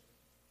discipleship.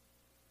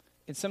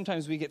 And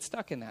sometimes we get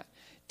stuck in that.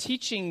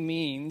 Teaching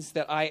means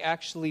that I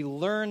actually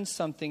learn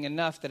something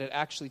enough that it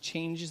actually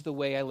changes the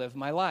way I live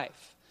my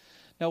life.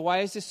 Now, why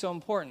is this so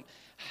important?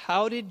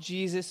 How did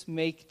Jesus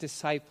make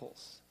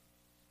disciples?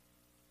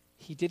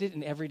 He did it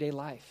in everyday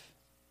life.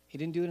 He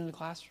didn't do it in a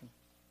classroom.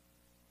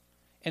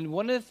 And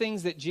one of the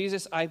things that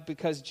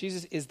because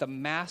Jesus is the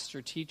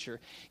master teacher,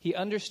 he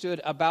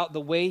understood about the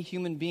way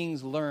human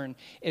beings learn,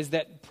 is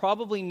that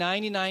probably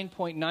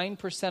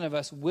 99.9% of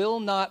us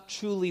will not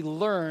truly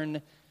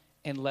learn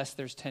unless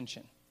there's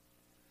tension.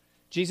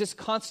 Jesus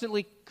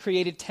constantly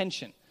created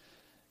tension.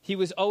 He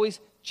was always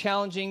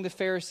challenging the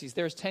Pharisees.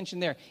 There was tension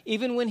there.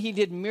 Even when he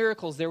did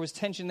miracles, there was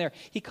tension there.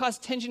 He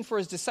caused tension for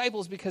his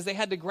disciples because they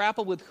had to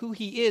grapple with who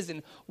he is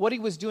and what he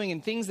was doing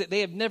and things that they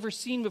have never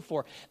seen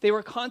before. They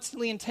were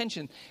constantly in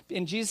tension.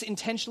 And Jesus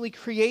intentionally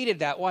created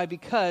that. Why?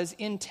 Because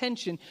in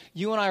tension,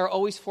 you and I are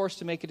always forced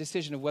to make a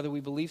decision of whether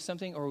we believe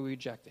something or we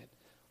reject it.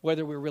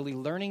 Whether we're really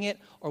learning it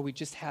or we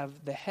just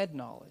have the head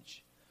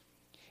knowledge.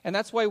 And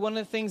that's why one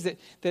of the things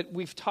that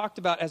we've talked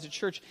about as a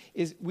church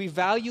is we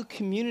value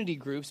community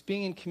groups,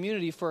 being in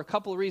community, for a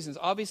couple of reasons.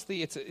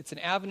 Obviously, it's an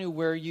avenue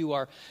where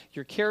you're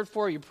cared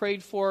for, you're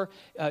prayed for,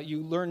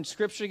 you learn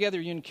scripture together,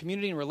 you're in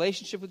community and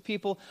relationship with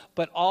people,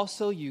 but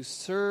also you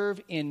serve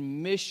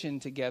in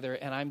mission together.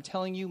 And I'm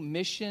telling you,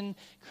 mission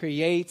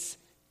creates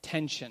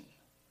tension.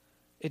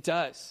 It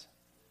does.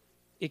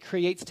 It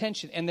creates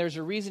tension, and there's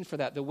a reason for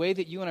that. The way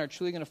that you and I are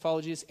truly going to follow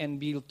Jesus and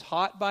be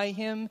taught by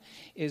him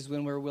is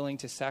when we're willing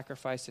to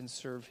sacrifice and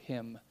serve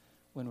him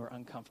when we're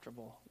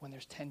uncomfortable, when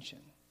there's tension.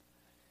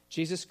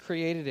 Jesus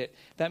created it.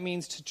 That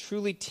means to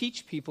truly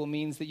teach people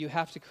means that you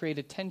have to create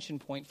a tension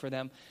point for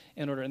them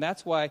in order. And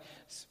that's why,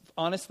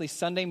 honestly,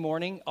 Sunday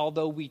morning,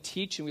 although we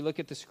teach and we look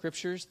at the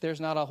scriptures, there's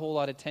not a whole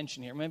lot of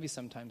tension here. Maybe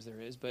sometimes there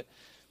is, but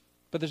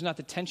there's not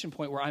the tension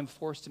point where I'm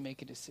forced to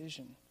make a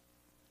decision.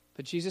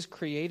 But Jesus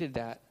created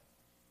that.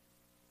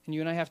 And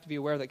you and I have to be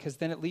aware of that, because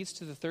then it leads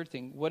to the third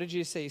thing. What did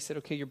Jesus say? He said,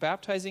 okay, you're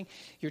baptizing.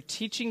 You're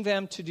teaching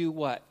them to do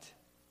what?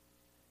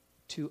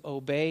 To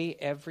obey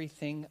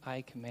everything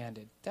I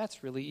commanded.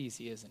 That's really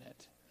easy, isn't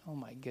it? Oh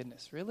my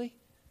goodness, really?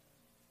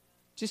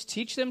 Just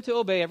teach them to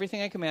obey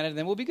everything I commanded, and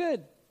then we'll be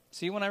good.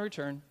 See you when I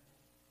return.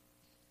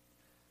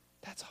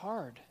 That's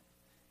hard.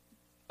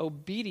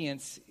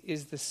 Obedience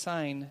is the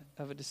sign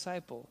of a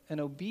disciple, and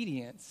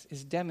obedience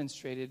is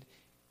demonstrated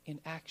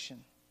in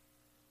action.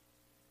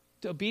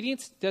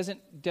 Obedience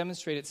doesn't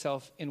demonstrate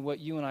itself in what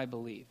you and I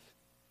believe.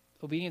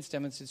 Obedience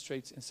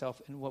demonstrates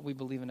itself in what we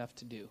believe enough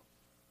to do.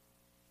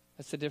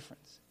 That's the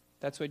difference.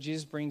 That's why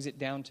Jesus brings it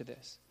down to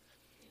this.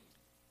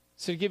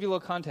 So to give you a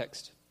little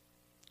context,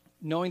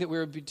 knowing that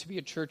we're to be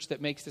a church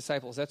that makes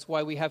disciples, that's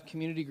why we have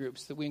community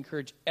groups that we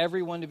encourage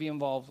everyone to be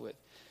involved with.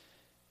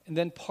 And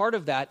then part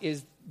of that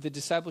is the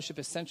Discipleship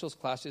Essentials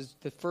class.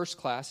 The first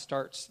class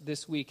starts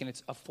this week, and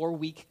it's a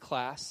 4-week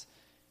class.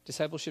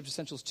 Discipleship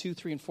Essentials 2,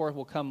 3, and 4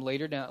 will come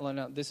later.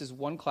 Now, this is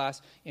one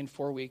class in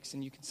 4 weeks,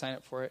 and you can sign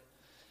up for it.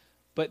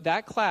 But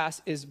that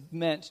class is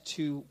meant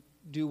to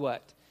do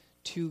what?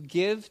 To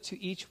give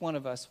to each one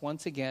of us,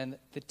 once again,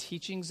 the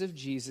teachings of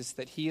Jesus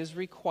that he has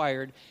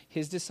required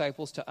his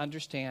disciples to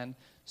understand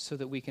so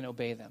that we can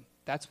obey them.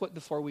 That's what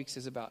the 4 weeks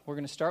is about. We're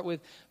going to start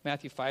with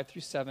Matthew 5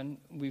 through 7.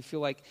 We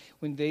feel like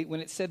when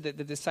it said that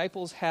the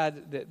disciples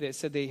they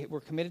said they were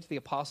committed to the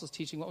apostles'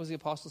 teaching. What was the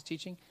apostles'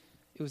 teaching?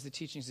 It was the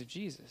teachings of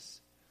Jesus.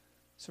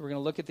 So we're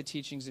going to look at the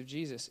teachings of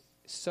Jesus.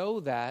 so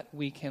that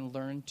we can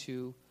learn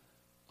to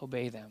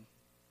obey them.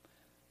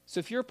 So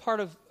if you're a part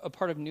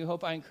of New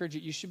Hope, I encourage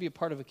you should be a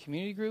part of a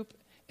community group,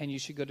 and you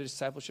should go to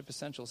Discipleship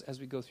Essentials as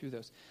we go through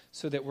those,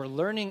 so that we're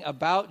learning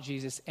about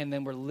Jesus and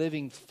then we're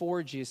living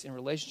for Jesus in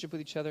relationship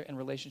with each other and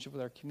relationship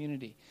with our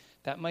community.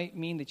 That might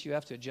mean that you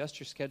have to adjust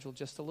your schedule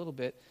just a little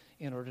bit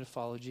in order to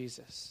follow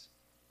Jesus.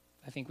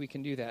 I think we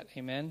can do that.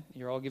 Amen?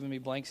 You're all giving me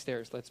blank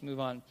stares. Let's move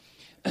on.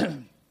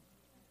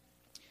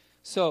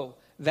 So,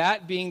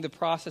 that being the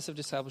process of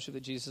discipleship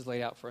that Jesus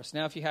laid out for us.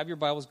 Now, if you have your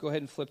Bibles, go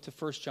ahead and flip to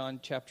 1 John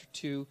chapter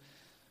 2,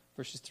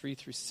 verses 3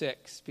 through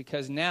 6.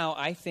 Because now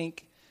I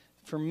think,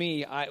 for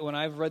me, when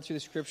I've read through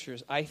the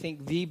scriptures, I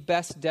think the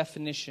best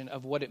definition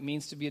of what it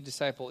means to be a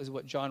disciple is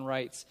what John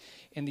writes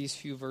in these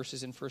few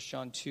verses in 1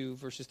 John 2,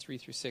 verses 3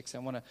 through 6. I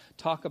want to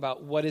talk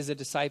about what is a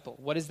disciple.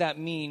 What does that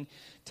mean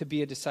to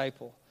be a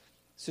disciple?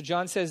 So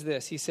John says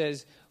this. He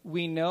says,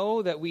 "We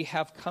know that we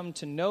have come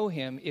to know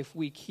him if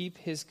we keep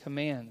his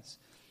commands.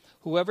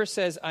 Whoever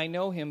says, 'I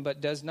know him,'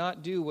 but does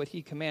not do what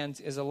he commands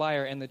is a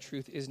liar, and the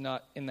truth is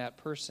not in that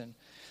person.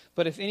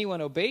 But if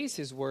anyone obeys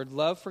his word,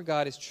 love for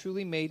God is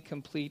truly made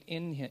complete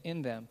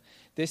in them.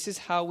 This is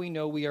how we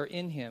know we are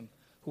in him.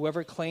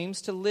 Whoever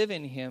claims to live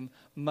in him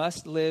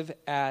must live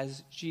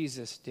as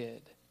Jesus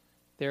did."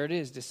 There it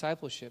is,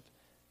 discipleship,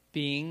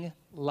 being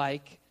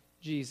like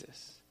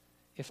Jesus.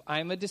 If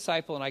I'm a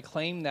disciple and I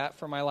claim that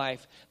for my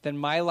life, then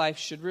my life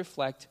should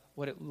reflect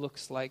what it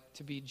looks like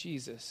to be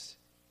Jesus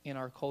in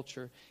our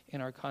culture,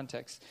 in our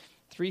context.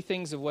 3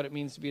 things of what it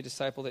means to be a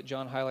disciple that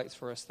John highlights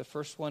for us. The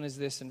first one is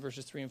this in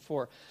verses 3 and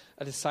 4.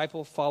 A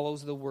disciple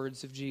follows the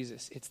words of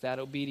Jesus. It's that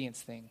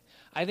obedience thing.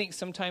 I think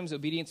sometimes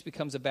obedience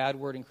becomes a bad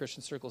word in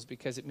Christian circles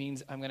because it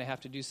means I'm going to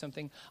have to do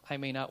something I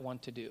may not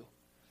want to do.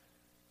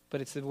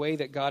 But it's the way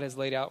that God has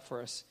laid out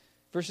for us.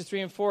 Verses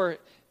 3 and 4,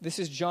 this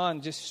is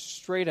John just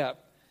straight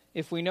up.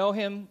 If we know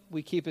him,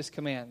 we keep his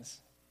commands.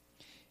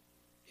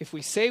 If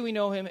we say we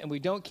know him and we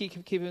don't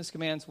keep his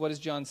commands, what does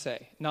John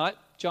say? Not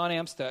John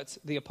Amstutz,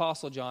 the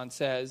Apostle John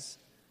says,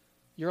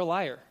 you're a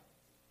liar.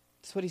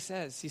 That's what he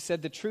says. He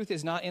said the truth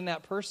is not in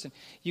that person.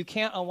 You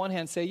can't on one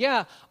hand say,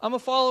 yeah, I'm a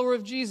follower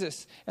of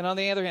Jesus. And on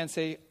the other hand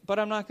say, but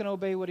I'm not going to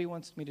obey what he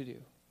wants me to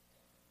do.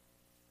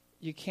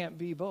 You can't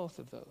be both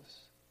of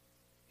those.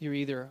 You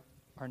either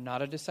are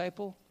not a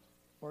disciple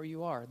or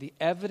you are. The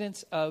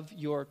evidence of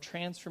your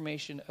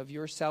transformation, of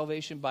your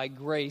salvation by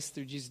grace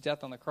through Jesus'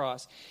 death on the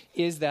cross,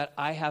 is that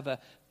I have a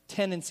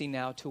tendency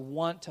now to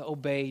want to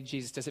obey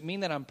Jesus. Does it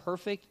mean that I'm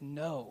perfect?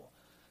 No.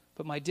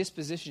 But my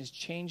disposition has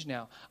changed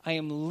now. I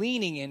am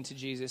leaning into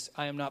Jesus.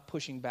 I am not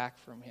pushing back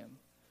from him.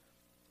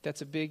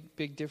 That's a big,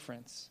 big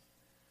difference.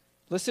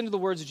 Listen to the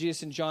words of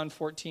Jesus in John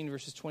 14,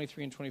 verses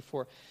 23 and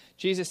 24.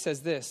 Jesus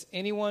says this,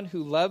 "Anyone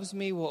who loves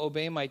me will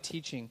obey my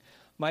teaching.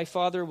 My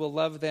Father will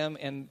love them,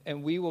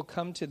 and we will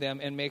come to them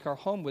and make our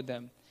home with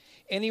them.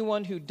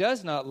 Anyone who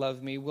does not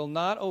love me will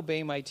not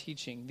obey my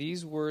teaching.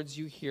 These words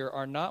you hear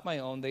are not my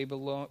own. They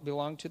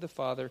belong to the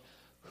Father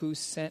who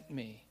sent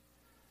me."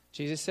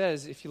 Jesus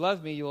says, if you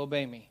love me, you'll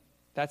obey me.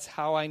 That's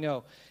how I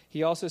know.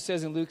 He also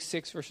says in Luke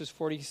 6,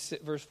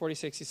 verse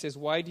 46, he says,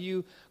 "Why do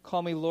you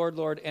call me Lord,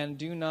 Lord, and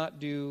do not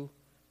do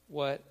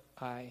what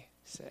I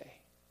say?"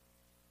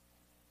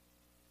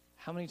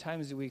 How many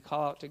times do we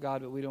call out to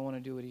God, but we don't want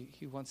to do what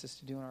he wants us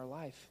to do in our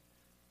life?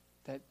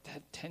 That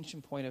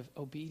tension point of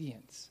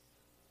obedience.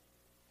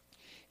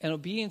 And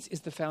obedience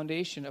is the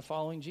foundation of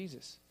following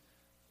Jesus.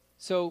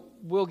 So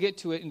we'll get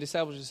to it in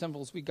Discipleship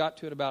Essentials. We got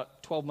to it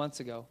about 12 months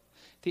ago.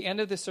 At the end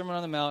of the Sermon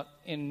on the Mount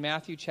in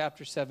Matthew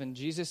chapter 7,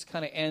 Jesus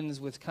kind of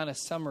ends with kind of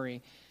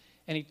summary.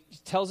 And he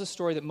tells a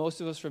story that most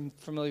of us are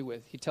familiar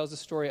with. He tells a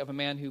story of a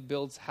man who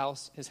builds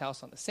his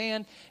house on the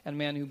sand and a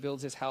man who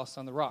builds his house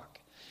on the rock.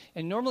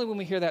 And normally when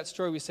we hear that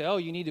story, we say, oh,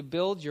 you need to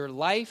build your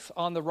life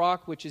on the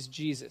rock, which is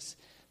Jesus.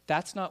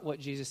 That's not what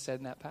Jesus said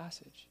in that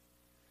passage.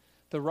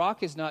 The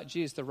rock is not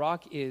Jesus. The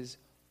rock is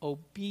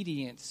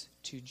obedience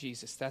to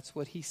Jesus. That's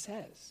what he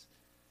says.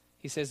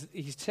 He says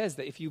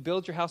that if you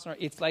build your house on the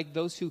rock, it's like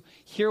those who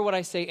hear what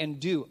I say and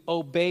do,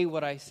 obey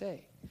what I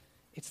say.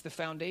 It's the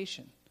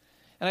foundation.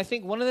 And I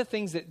think one of the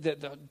things that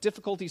the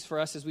difficulties for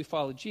us as we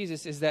follow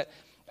Jesus is that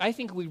I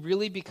think we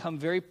really become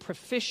very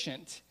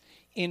proficient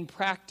in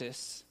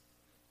practice,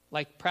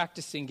 like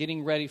practicing,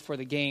 getting ready for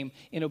the game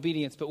in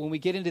obedience. But when we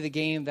get into the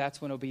game,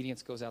 that's when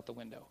obedience goes out the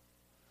window.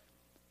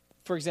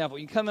 For example,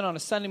 you come in on a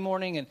Sunday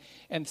morning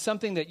and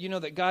something that you know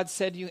that God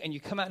said to you, and you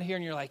come out here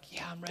and you're like,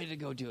 yeah, I'm ready to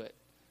go do it.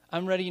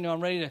 I'm ready,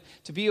 I'm ready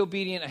to be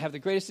obedient. I have the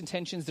greatest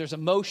intentions. There's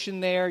emotion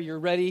there. You're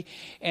ready.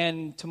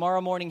 And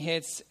tomorrow morning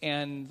hits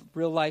and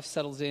real life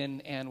settles in,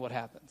 and what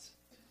happens?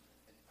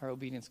 Our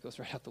obedience goes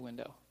right out the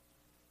window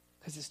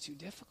because it's too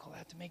difficult. I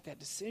have to make that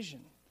decision.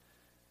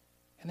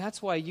 And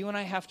that's why you and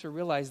I have to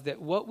realize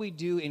that what we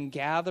do in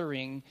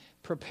gathering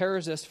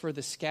prepares us for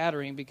the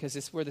scattering, because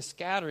it's where the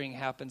scattering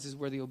happens is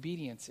where the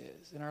obedience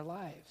is in our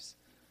lives.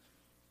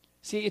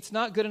 See, it's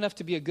not good enough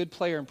to be a good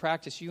player in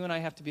practice. You and I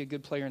have to be a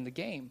good player in the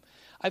game.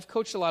 I've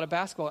coached a lot of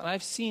basketball, and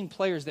I've seen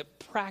players that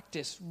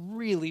practice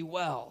really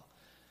well.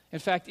 In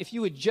fact, if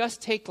you would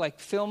just take like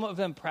film of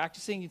them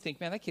practicing, you'd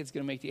think, man, that kid's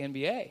going to make the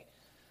NBA.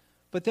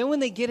 But then when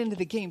they get into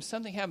the game,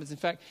 something happens. In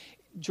fact,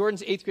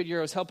 Jordan's 8th grade year,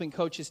 I was helping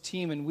coach his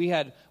team, and we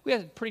had a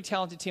pretty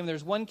talented team. There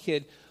was one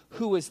kid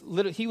who was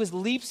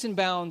leaps and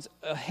bounds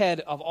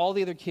ahead of all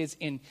the other kids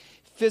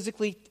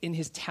physically in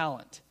his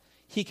talent.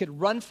 He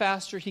could run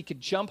faster. He could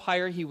jump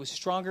higher. He was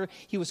stronger.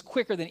 He was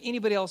quicker than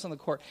anybody else on the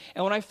court.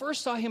 And when I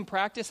first saw him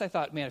practice, I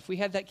thought, man, if we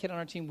had that kid on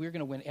our team, we were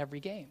going to win every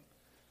game.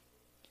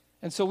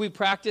 And so we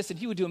practiced, and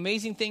he would do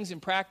amazing things in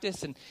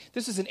practice. And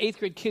this was an 8th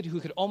grade kid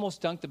who could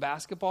almost dunk the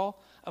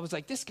basketball. I was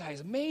like, this guy is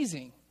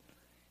amazing.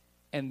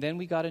 And then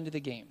we got into the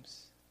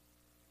games.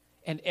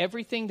 And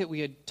everything that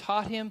we had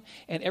taught him,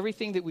 and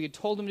everything that we had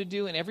told him to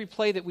do, and every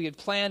play that we had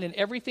planned, and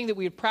everything that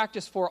we had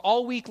practiced for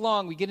all week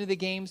long, we get into the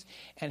games,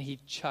 and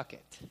he'd chuck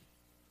it.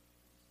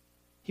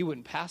 He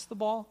wouldn't pass the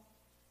ball.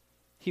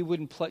 He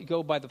wouldn't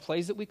go by the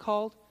plays that we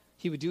called.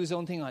 He would do his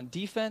own thing on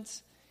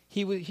defense.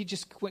 He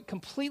just went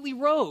completely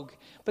rogue.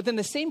 But then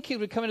the same kid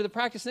would come into the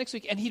practice next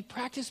week, and he'd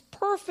practice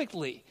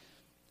perfectly.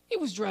 It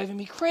was driving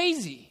me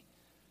crazy.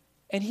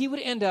 And he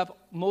would end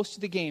up, most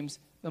of the games,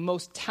 the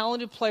most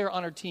talented player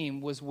on our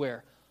team was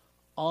where?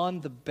 On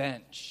the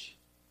bench.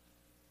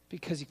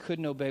 Because he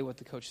couldn't obey what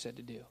the coach said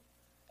to do.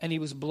 And he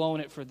was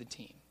blowing it for the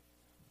team.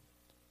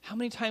 How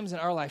many times in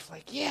our life,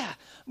 like, yeah,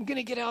 I'm going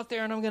to get out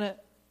there and I'm going to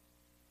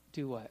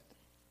do what?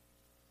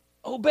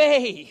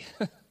 Obey.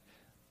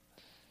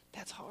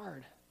 That's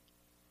hard.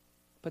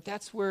 But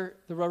that's where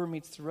the rubber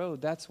meets the road.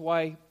 That's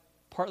why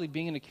partly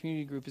being in a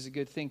community group is a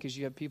good thing, because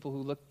you have people who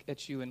look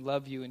at you and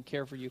love you and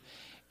care for you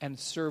and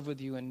serve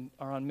with you and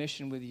are on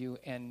mission with you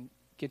and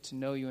get to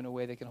know you in a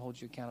way that can hold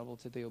you accountable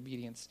to the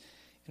obedience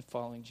in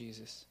following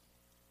Jesus.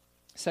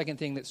 Second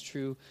thing that's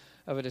true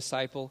of a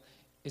disciple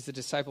is the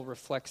disciple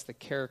reflects the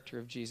character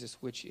of Jesus,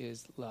 which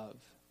is love.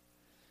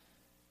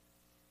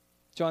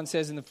 John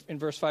says in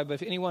verse 5, but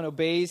if anyone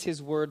obeys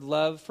his word,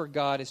 love for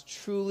God is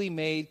truly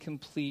made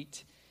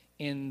complete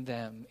in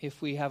them.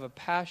 If we have a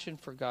passion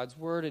for God's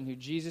word and who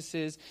Jesus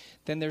is,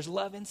 then there's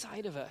love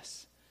inside of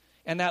us.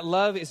 And that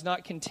love is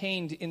not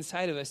contained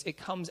inside of us. It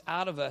comes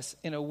out of us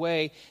in a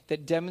way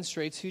that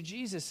demonstrates who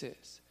Jesus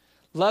is.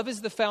 Love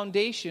is the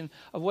foundation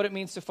of what it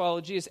means to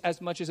follow Jesus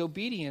as much as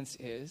obedience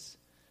is.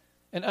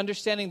 And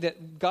understanding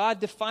that God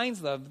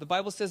defines love. The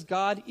Bible says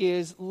God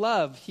is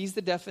love. He's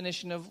the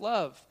definition of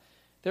love.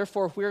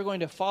 Therefore, if we are going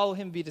to follow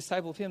him, be a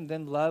disciple of him,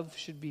 then love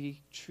should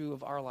be true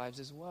of our lives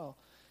as well.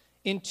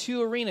 In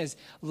two arenas,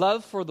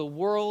 love for the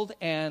world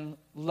and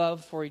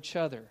love for each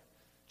other.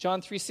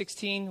 John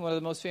 3:16, one of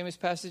the most famous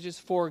passages,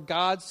 for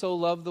God so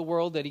loved the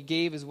world that he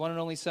gave his one and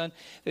only son,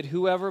 that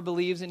whoever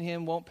believes in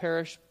him won't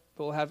perish,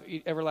 but will have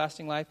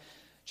everlasting life.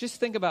 Just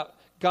think about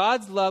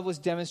God's love was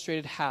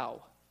demonstrated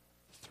how?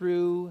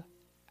 Through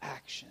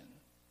action.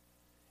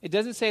 It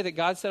doesn't say that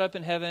God sat up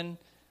in heaven,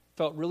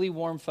 felt really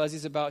warm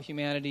fuzzies about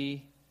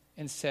humanity,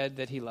 and said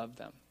that he loved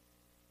them.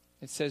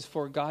 It says,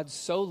 for God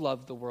so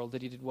loved the world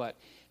that he did what?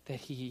 That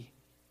he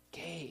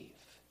gave.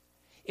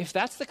 If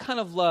that's the kind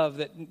of love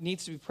that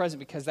needs to be present,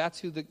 because that's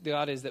who the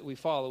God is that we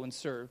follow and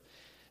serve,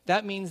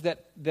 that means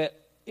that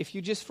if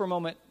you just for a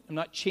moment, I'm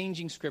not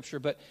changing scripture,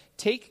 but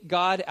take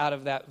God out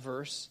of that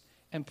verse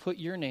and put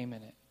your name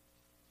in it.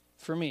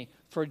 For me,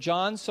 for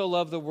John so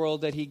loved the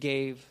world that he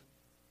gave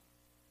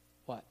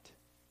what?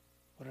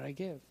 What did I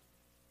give?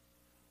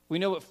 We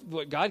know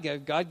what God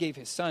gave. God gave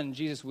his son.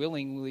 Jesus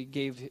willingly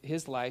gave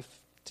his life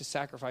to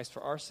sacrifice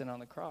for our sin on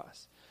the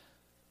cross.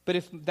 But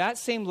if that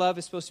same love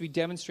is supposed to be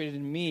demonstrated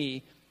in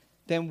me,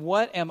 then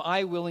what am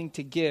I willing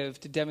to give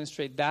to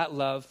demonstrate that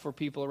love for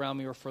people around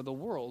me or for the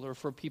world or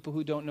for people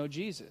who don't know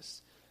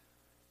Jesus?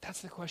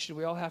 That's the question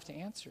we all have to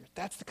answer.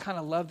 That's the kind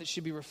of love that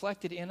should be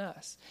reflected in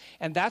us.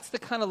 And that's the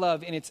kind of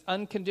love in its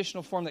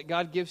unconditional form that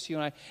God gives to you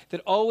and I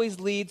that always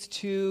leads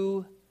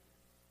to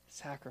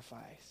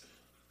sacrifice.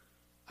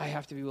 I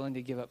have to be willing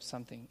to give up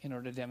something in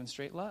order to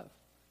demonstrate love.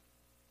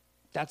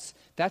 That's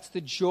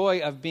the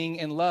joy of being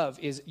in love,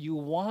 is you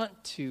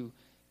want to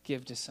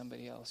give to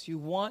somebody else. You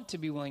want to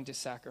be willing to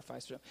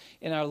sacrifice for them.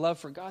 In our love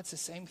for God, it's the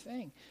same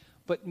thing.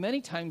 But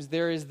many times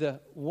there is the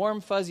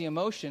warm, fuzzy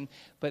emotion,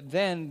 but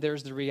then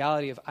there's the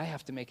reality of I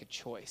have to make a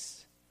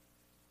choice.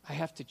 I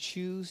have to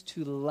choose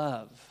to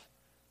love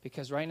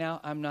because right now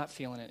I'm not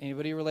feeling it.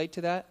 Anybody relate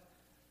to that?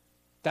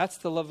 That's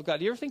the love of God.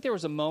 Do you ever think there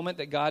was a moment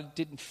that God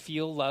didn't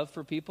feel love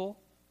for people?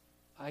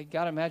 I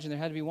got to imagine there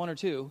had to be one or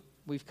two.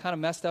 We've kind of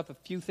messed up a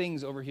few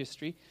things over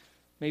history.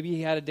 Maybe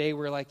he had a day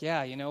where like,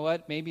 yeah, you know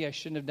what? Maybe I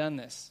shouldn't have done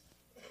this.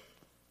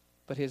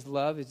 But his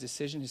love, his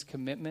decision, his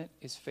commitment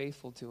is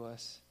faithful to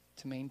us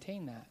to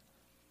maintain that.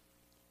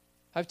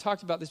 I've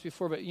talked about this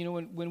before, but you know,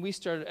 when we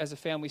started as a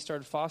family,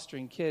 started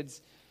fostering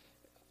kids,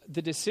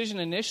 the decision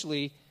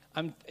initially,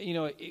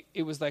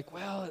 it was like,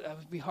 well, that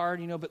would be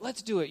hard, but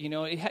let's do it. You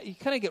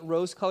kind of get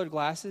rose-colored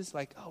glasses,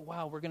 like, oh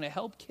wow, we're going to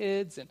help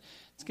kids, and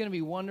it's going to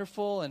be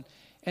wonderful, and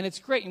it's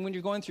great. And when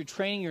you're going through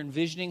training, you're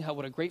envisioning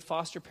what a great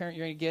foster parent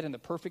you're going to get, and the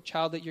perfect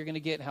child that you're going to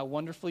get, and how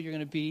wonderful you're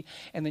going to be,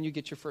 and then you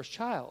get your first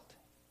child,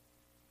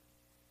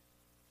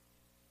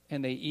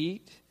 and they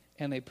eat,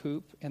 and they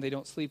poop and they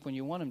don't sleep when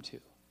you want them to.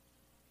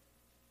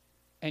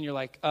 And you're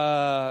like,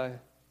 can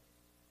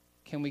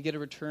we get a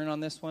return on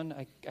this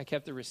one? I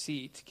kept the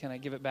receipt. Can I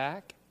give it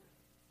back?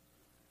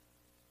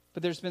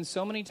 But there's been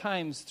so many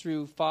times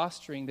through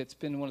fostering that's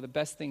been one of the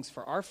best things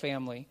for our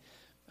family.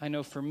 I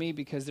know for me,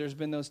 because there's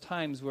been those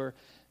times where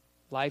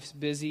life's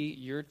busy,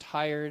 you're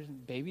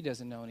tired, baby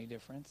doesn't know any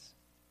difference.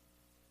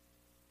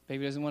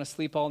 Baby doesn't want to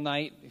sleep all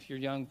night. If you're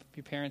young,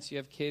 your parents, you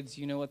have kids,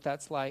 you know what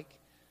that's like.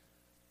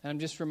 And I'm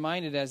just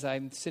reminded as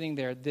I'm sitting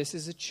there, this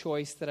is a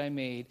choice that I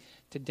made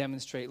to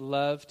demonstrate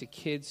love to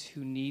kids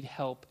who need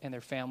help and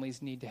their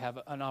families need to have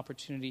an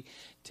opportunity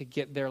to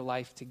get their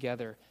life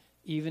together,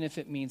 even if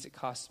it means it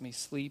costs me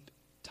sleep,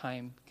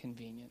 time,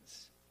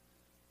 convenience.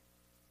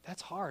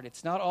 That's hard.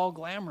 It's not all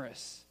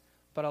glamorous.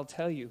 But I'll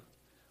tell you,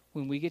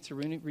 when we get to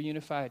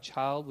reunify a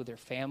child with their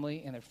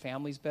family and their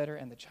family's better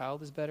and the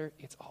child is better,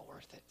 it's all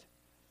worth it.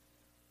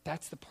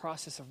 That's the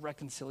process of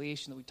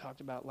reconciliation that we talked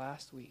about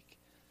last week,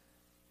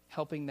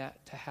 helping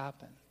that to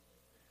happen.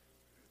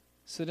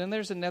 So then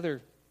there's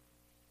another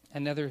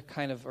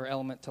kind of or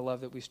element to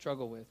love that we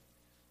struggle with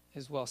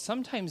as well.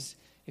 Sometimes,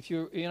 if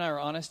you and I are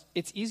honest,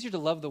 it's easier to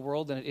love the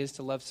world than it is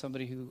to love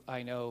somebody who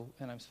I know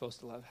and I'm supposed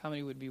to love. How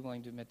many would be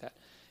willing to admit that?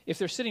 If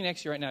they're sitting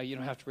next to you right now, you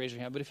don't have to raise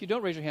your hand. But if you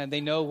don't raise your hand,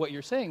 they know what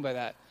you're saying by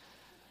that.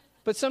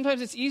 But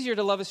sometimes it's easier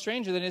to love a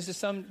stranger than it is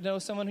to know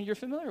someone who you're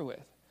familiar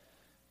with.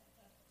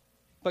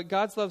 But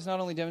God's love is not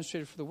only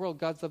demonstrated for the world,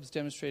 God's love is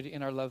demonstrated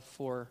in our love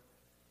for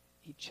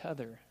each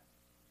other.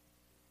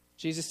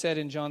 Jesus said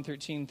in John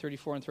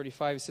 13:34 and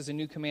 35, he says, "A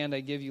new command I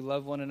give you,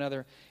 love one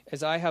another.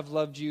 As I have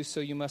loved you, so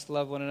you must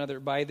love one another.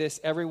 By this,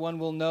 everyone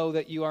will know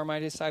that you are my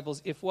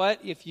disciples. If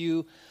what? If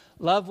you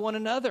love one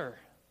another."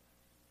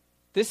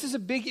 This is a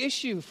big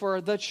issue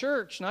for the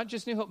church, not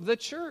just New Hope, the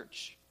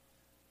church.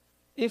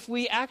 If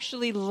we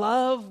actually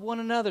love one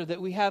another,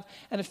 that we have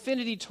an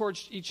affinity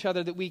towards each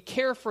other, that we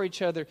care for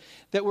each other,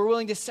 that we're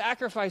willing to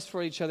sacrifice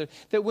for each other,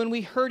 that when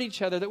we hurt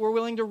each other, that we're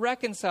willing to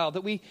reconcile,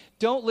 that we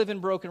don't live in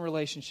broken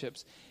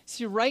relationships.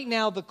 See, right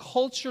now, the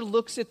culture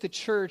looks at the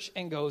church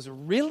and goes,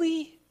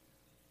 really?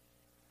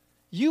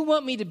 You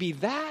want me to be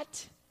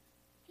that?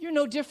 You're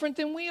no different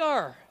than we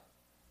are.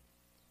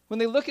 When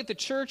they look at the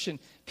church and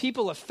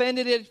people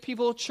offended at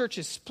people,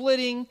 churches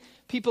splitting,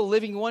 people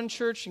living one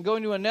church and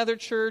going to another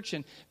church,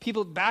 and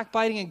people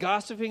backbiting and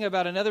gossiping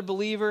about another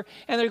believer,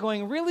 and they're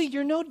going, really,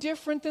 you're no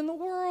different than the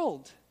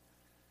world.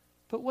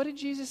 But what did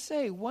Jesus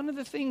say? One of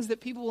the things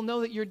that people will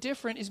know that you're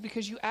different is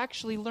because you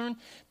actually learn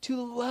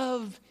to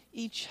love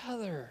each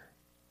other.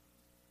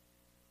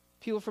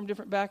 People from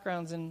different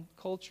backgrounds and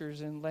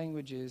cultures and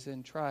languages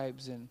and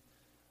tribes and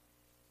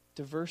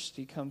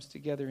diversity comes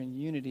together in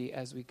unity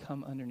as we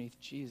come underneath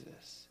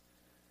Jesus.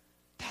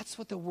 That's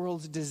what the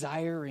world's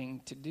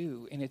desiring to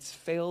do in its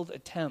failed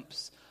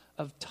attempts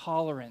of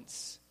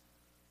tolerance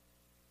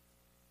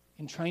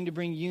in trying to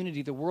bring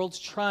unity. The world's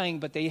trying,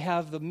 but they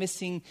have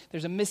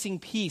there's a missing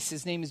piece.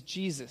 His name is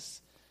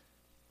Jesus.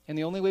 And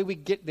the only way we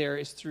get there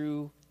is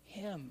through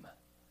him.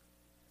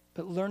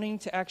 But learning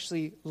to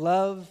actually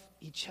love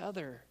each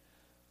other.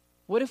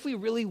 What if we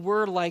really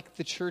were like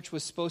the church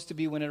was supposed to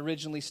be when it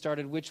originally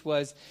started, which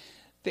was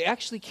they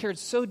actually cared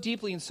so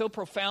deeply and so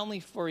profoundly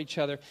for each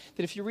other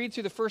that if you read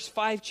through the first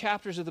 5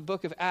 chapters of the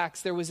book of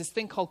Acts, there was this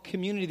thing called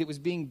community that was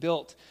being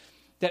built.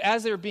 That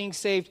as they were being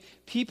saved,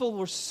 people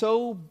were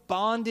so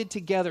bonded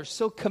together,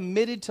 so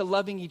committed to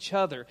loving each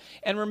other.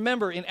 And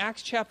remember, in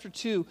Acts chapter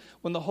 2,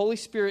 when the Holy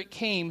Spirit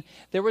came,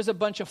 there was a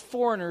bunch of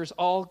foreigners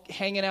all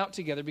hanging out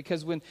together.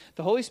 Because when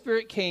the Holy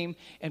Spirit came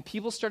and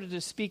people started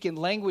to speak in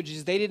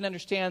languages they didn't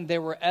understand,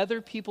 there were other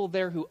people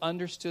there who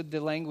understood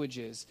the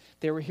languages.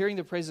 They were hearing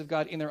the praise of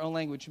God in their own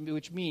language,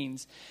 which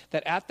means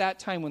that at that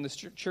time when the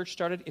church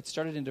started, it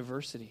started in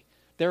diversity.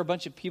 There are a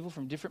bunch of people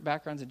from different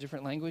backgrounds and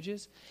different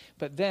languages.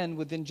 But then,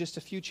 within just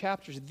a few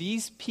chapters,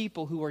 these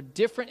people who are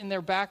different in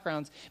their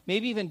backgrounds,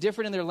 maybe even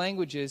different in their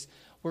languages,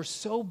 were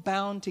so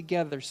bound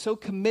together, so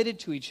committed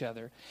to each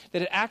other,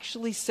 that it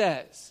actually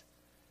says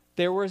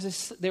there was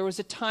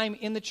a time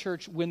in the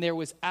church when there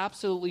was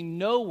absolutely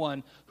no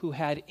one who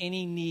had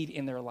any need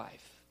in their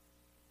life.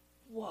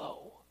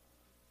 Whoa.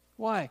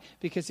 Why?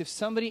 Because if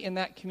somebody in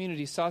that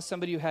community saw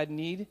somebody who had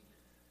need,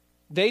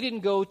 they didn't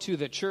go to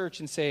the church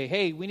and say,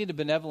 hey, we need a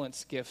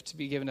benevolence gift to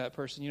be given to that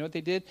person. You know what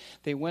they did?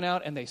 They went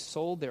out and they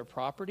sold their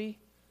property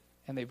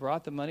and they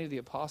brought the money to the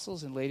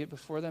apostles and laid it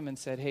before them and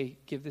said, hey,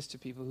 give this to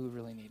people who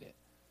really need it.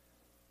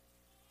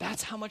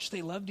 That's how much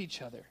they loved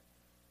each other.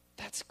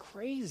 That's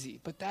crazy.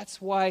 But that's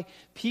why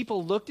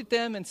people looked at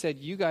them and said,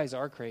 you guys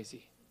are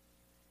crazy.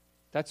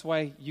 That's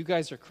why you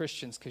guys are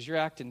Christians, because you're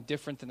acting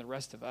different than the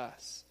rest of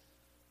us.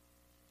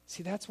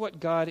 See, that's what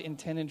God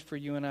intended for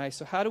you and I.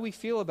 So how do we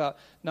feel about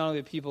not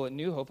only the people at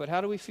New Hope, but how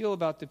do we feel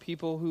about the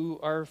people who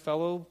are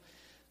fellow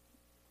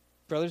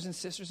brothers and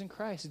sisters in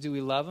Christ? Do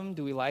we love them?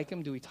 Do we like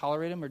them? Do we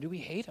tolerate them? Or do we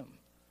hate them?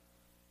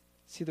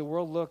 See, the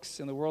world looks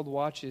and the world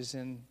watches,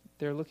 and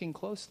they're looking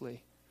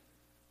closely.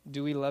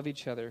 Do we love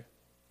each other?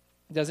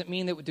 It doesn't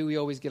mean that do we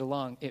always get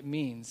along. It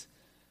means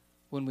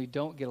when we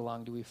don't get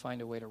along, do we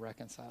find a way to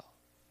reconcile?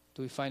 Do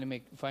Do we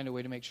find a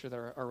way to make sure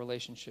that our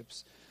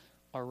relationships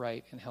are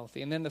right and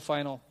healthy? And then the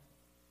final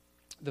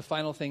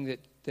thing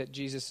that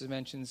Jesus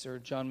mentions, or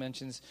John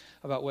mentions,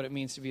 about what it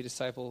means to be a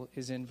disciple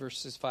is in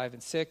verses 5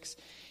 and 6,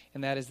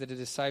 and that is that a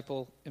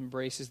disciple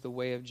embraces the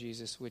way of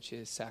Jesus, which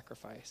is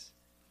sacrifice.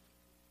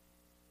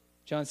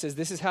 John says,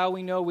 "This is how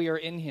we know we are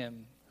in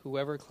him.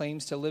 Whoever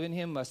claims to live in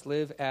him must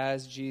live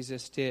as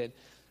Jesus did."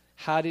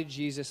 How did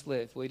Jesus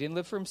live? Well, he didn't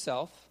live for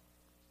himself.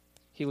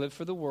 He lived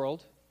for the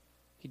world.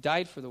 He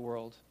died for the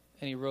world,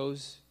 and he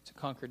rose to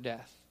conquer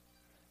death.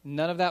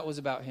 None of that was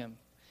about him.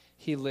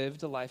 He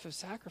lived a life of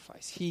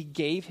sacrifice. He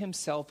gave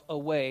himself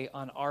away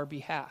on our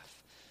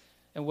behalf.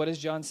 And what is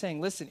John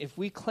saying? Listen, if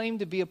we claim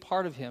to be a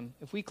part of him,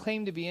 if we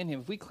claim to be in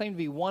him, if we claim to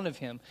be one of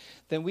him,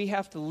 then we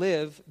have to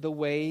live the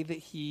way that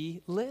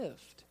he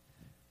lived.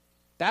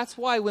 That's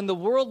why when the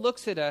world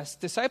looks at us,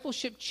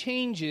 discipleship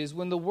changes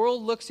when the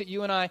world looks at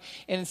you and I,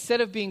 and instead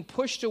of being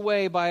pushed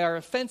away by our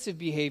offensive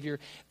behavior,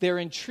 they're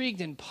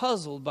intrigued and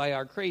puzzled by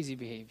our crazy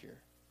behavior.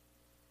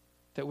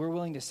 That we're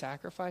willing to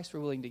sacrifice, we're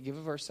willing to give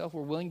of ourselves,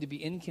 we're willing to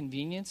be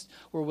inconvenienced,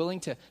 we're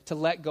willing to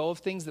let go of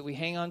things that we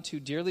hang on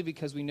to dearly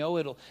because we know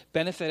it'll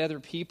benefit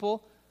other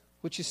people,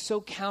 which is so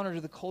counter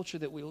to the culture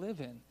that we live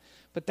in.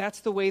 But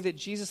that's the way that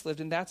Jesus lived,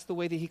 and that's the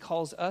way that he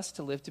calls us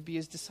to live, to be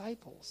his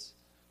disciples.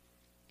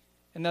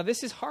 And now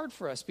this is hard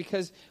for us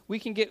because we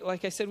can get,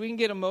 like I said, we can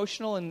get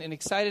emotional and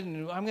excited,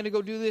 and I'm going to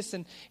go do this,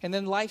 and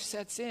then life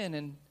sets in.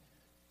 And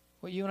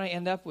what you and I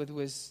end up with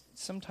was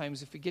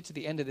sometimes, if we get to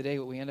the end of the day,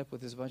 what we end up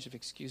with is a bunch of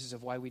excuses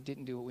of why we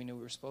didn't do what we knew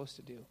we were supposed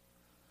to do,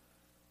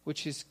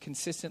 which is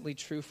consistently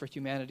true for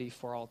humanity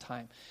for all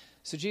time.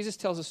 So Jesus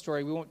tells a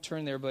story. We won't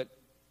turn there, but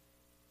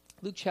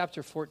Luke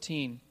chapter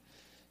 14,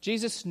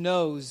 Jesus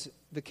knows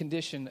the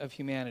condition of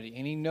humanity,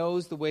 and he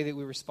knows the way that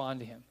we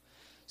respond to him.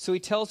 So he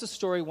tells a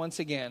story once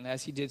again,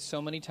 as he did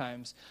so many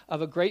times,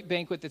 of a great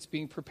banquet that's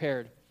being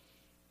prepared.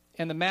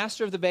 And the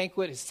master of the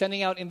banquet is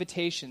sending out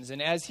invitations. And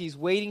as he's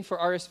waiting for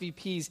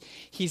RSVPs,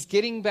 he's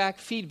getting back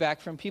feedback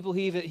from people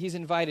he's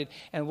invited.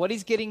 And what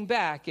he's getting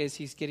back is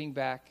he's getting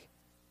back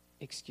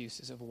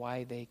excuses of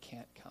why they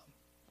can't come.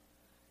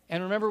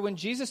 And remember, when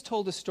Jesus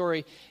told the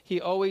story,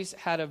 he always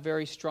had a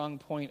very strong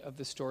point of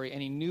the story.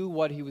 And he knew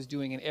what he was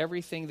doing. And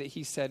everything that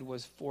he said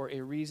was for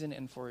a reason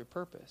and for a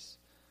purpose.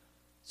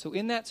 So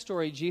in that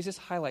story, Jesus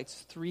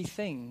highlights 3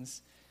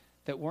 things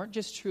that weren't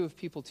just true of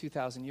people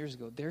 2,000 years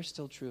ago. They're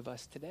still true of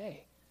us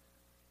today.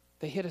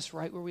 They hit us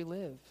right where we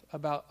live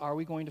about, are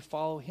we going to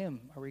follow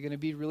him? Are we going to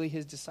be really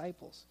his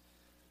disciples?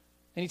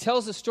 And he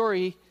tells the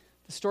story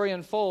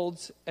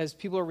unfolds as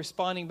people are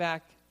responding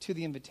back to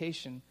the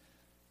invitation.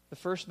 The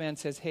first man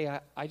says, "Hey,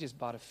 I just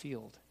bought a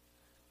field.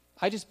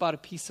 I just bought a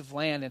piece of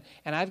land,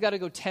 and I've got to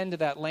go tend to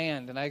that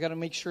land, and I got to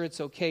make sure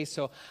it's okay.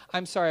 So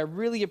I'm sorry, I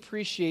really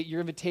appreciate your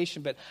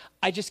invitation, but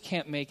I just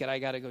can't make it. I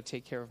got to go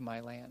take care of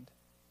my land."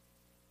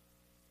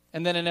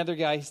 And then another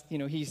guy,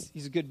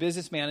 he's a good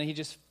businessman, and he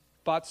just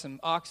bought some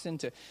oxen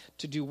to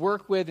do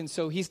work with. And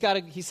so he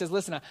says,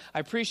 "Listen, I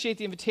appreciate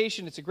the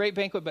invitation. It's a great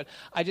banquet, but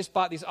I just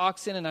bought these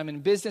oxen, and I'm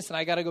in business, and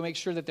I got to go make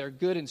sure that they're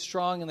good and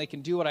strong, and they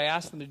can do what I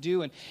ask them to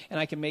do, and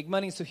I can make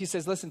money." So he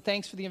says, "Listen,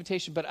 thanks for the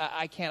invitation, but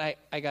I can't.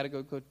 I got to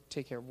go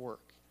take care of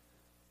work."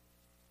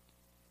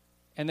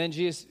 And then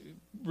Jesus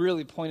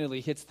really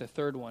pointedly hits the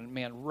third one,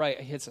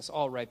 hits us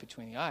all right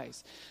between the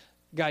eyes.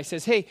 Guy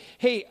says, hey,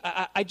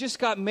 I just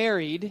got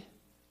married.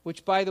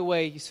 Which, by the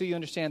way, so you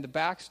understand the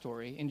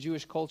backstory, in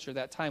Jewish culture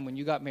that time, when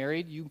you got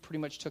married, you pretty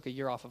much took a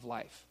year off of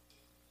life.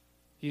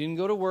 You didn't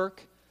go to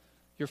work.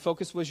 Your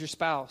focus was your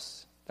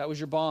spouse. That was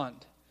your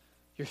bond.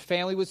 Your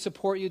family would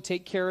support you,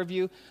 take care of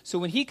you. So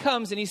when he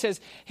comes and he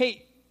says,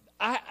 "Hey,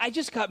 I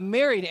just got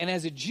married," and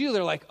as a Jew,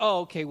 they're like,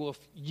 "Oh, okay, well, if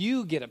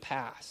you get a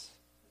pass,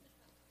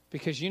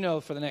 because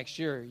for the next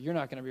year, you're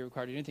not going to be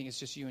required to do anything. It's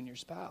just you and your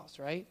spouse,"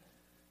 right?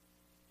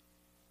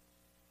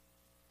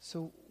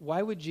 So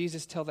why would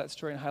Jesus tell that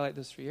story and highlight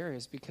those 3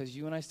 areas? Because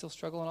you and I still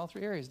struggle in all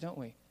 3 areas, don't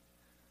we?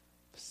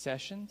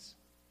 Possessions,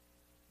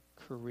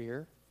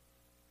 career,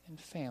 and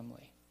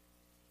family.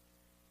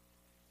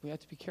 We have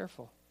to be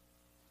careful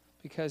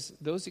because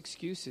those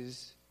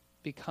excuses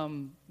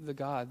become the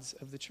gods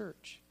of the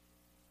church.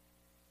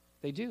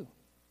 They do.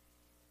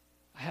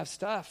 I have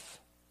stuff.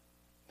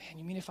 Man,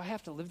 you mean if I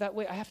have to live that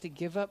way, I have to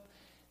give up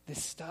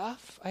this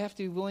stuff? I have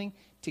to be willing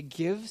to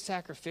give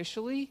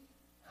sacrificially?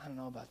 I don't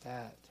know about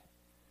that.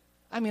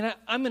 I mean,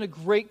 I'm in a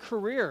great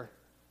career.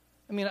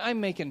 I mean, I'm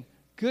making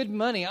good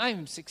money.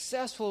 I'm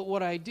successful at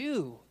what I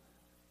do.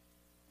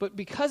 But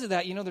because of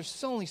that,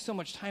 there's only so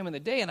much time in the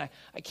day, and I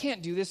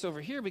can't do this over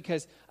here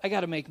because I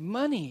got to make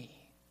money.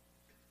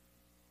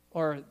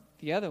 Or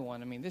the other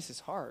one, this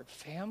is hard.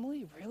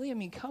 Family?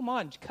 Really? Come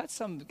on, cut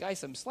some guy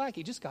some slack.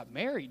 He just got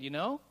married,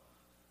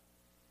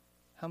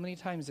 How many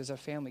times does our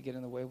family get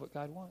in the way of what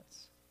God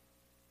wants?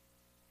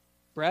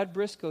 Brad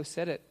Briscoe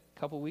said it a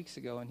couple weeks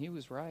ago, and he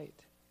was right.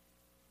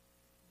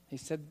 He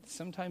said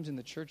sometimes in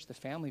the church, the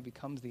family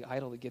becomes the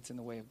idol that gets in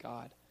the way of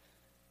God.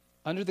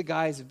 Under the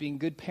guise of being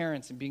good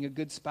parents and being a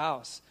good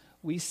spouse,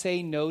 we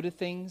say no to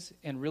things,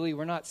 and really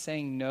we're not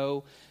saying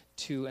no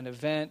to an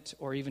event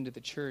or even to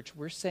the church,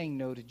 we're saying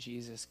no to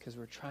Jesus because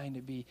we're trying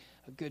to be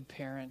a good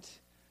parent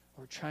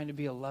or trying to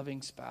be a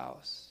loving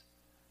spouse.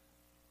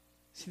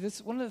 See, this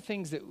is one of the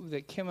things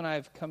that Kim and I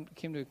have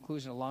came to a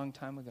conclusion a long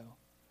time ago.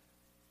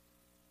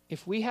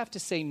 If we have to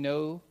say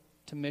no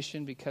to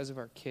mission because of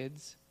our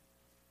kids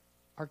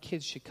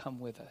should come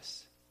with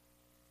us.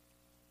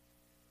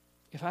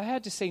 If I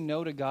had to say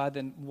no to God,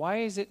 then why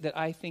is it that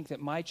I think that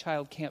my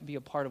child can't be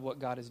a part of what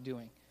God is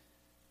doing?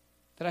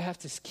 That I have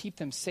to keep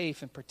them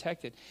safe and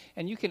protected.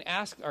 And you can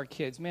ask our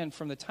kids, man,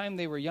 from the time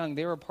they were young,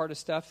 they were a part of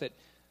stuff that,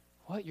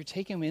 what, you're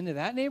taking them into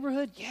that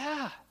neighborhood?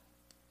 Yeah.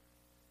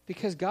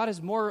 Because God is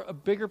a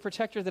bigger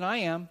protector than I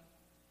am.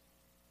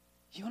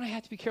 You and I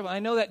have to be careful. I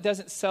know that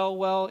doesn't sell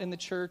well in the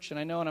church, and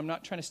I'm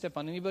not trying to step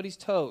on anybody's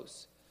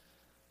toes.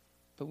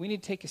 But we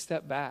need to take a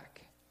step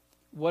back.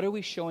 What are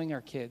we showing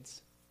our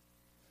kids?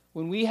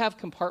 When we have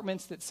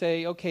compartments that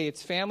say, okay,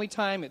 it's family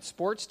time, it's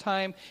sports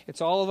time, it's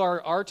all of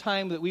our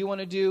time that we want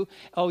to do.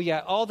 Oh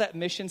yeah, all that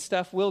mission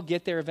stuff, we'll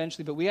get there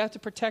eventually, but we have to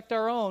protect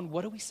our own.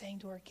 What are we saying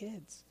to our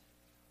kids?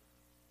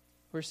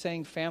 We're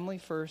saying family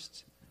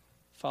first,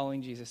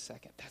 following Jesus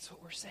second. That's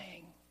what we're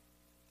saying.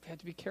 We have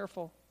to be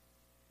careful.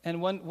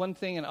 And one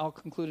thing, and I'll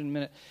conclude in a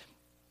minute,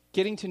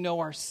 getting to know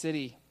our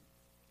city,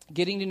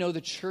 getting to know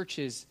the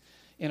churches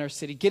in our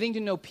city, getting to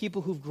know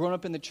people who've grown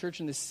up in the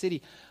church in the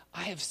city.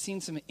 I have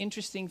seen some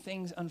interesting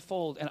things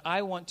unfold, and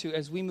I want to,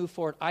 as we move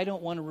forward, I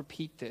don't want to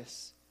repeat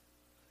this.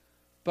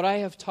 But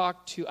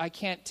I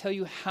can't tell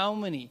you how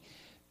many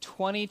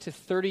 20 to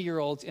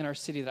 30-year-olds in our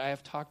city that I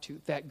have talked to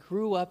that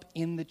grew up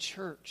in the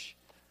church.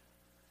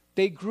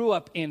 They grew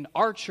up in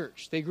our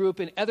church. They grew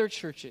up in other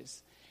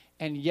churches,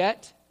 and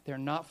yet they're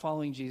not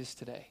following Jesus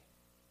today.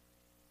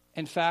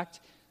 In fact,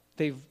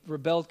 they've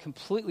rebelled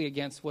completely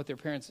against what their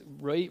parents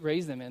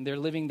raised them in. They're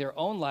living their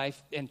own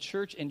life, and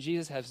church and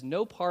Jesus has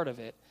no part of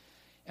it.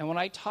 And when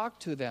I talk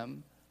to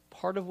them,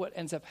 part of what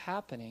ends up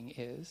happening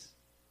is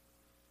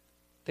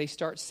they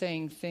start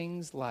saying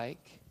things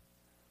like,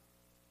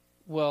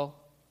 well,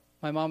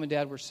 my mom and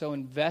dad were so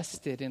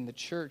invested in the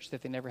church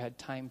that they never had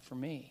time for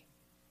me.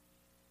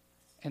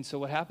 And so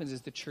what happens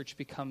is the church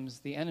becomes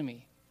the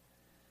enemy.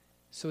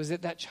 So is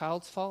it that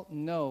child's fault?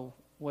 No.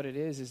 What it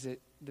is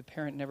that the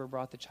parent never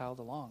brought the child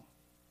along.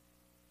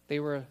 They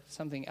were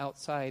something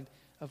outside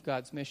of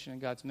God's mission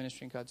and God's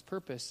ministry and God's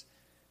purpose.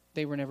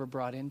 They were never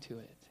brought into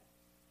it.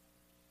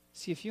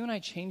 See, if you and I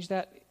change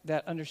that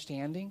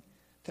understanding,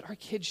 that our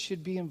kids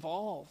should be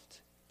involved.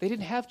 They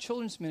didn't have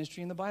children's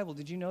ministry in the Bible.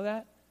 Did you know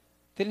that?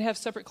 They didn't have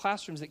separate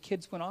classrooms that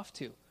kids went off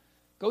to.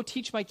 Go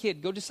teach my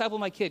kid. Go disciple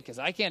my kid because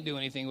I can't do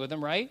anything with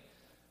them, right?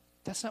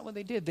 That's not what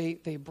they did.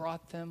 They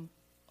brought them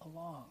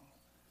along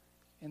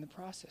in the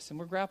process. And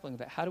we're grappling with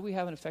that. How do we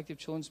have an effective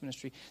children's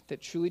ministry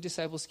that truly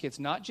disciples kids,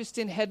 not just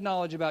in head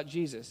knowledge about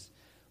Jesus,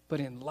 but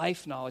in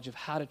life knowledge of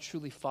how to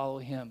truly follow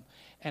him?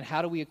 And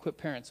how do we equip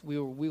parents? We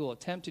will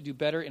attempt to do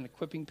better in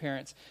equipping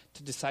parents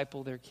to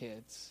disciple their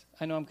kids.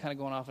 I know I'm kind of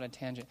going off on a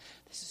tangent.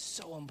 This is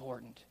so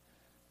important.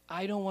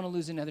 I don't want to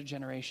lose another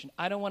generation.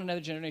 I don't want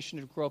another generation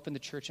to grow up in the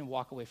church and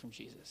walk away from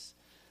Jesus.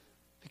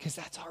 Because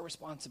that's our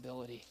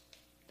responsibility.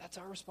 That's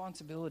our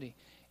responsibility.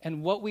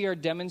 And what we are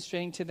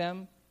demonstrating to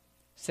them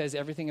says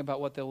everything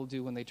about what they will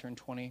do when they turn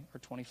 20 or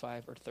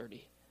 25 or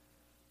 30.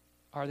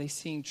 Are they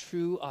seeing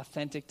true,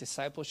 authentic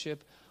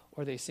discipleship,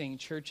 or are they seeing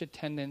church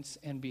attendance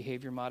and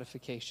behavior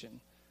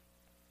modification?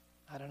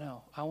 I don't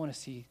know. I want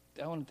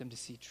them to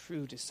see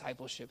true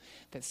discipleship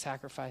that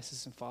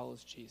sacrifices and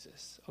follows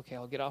Jesus. Okay,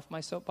 I'll get off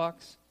my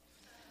soapbox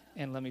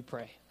and let me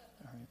pray.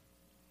 All right.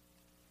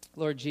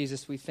 Lord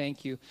Jesus, we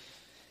thank you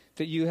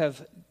that you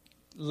have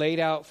laid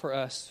out for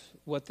us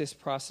what this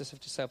process of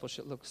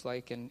discipleship looks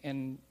like,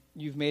 and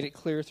you've made it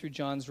clear through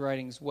John's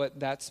writings what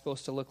that's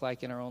supposed to look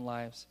like in our own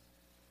lives.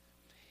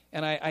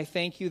 And I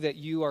thank you that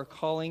you are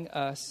calling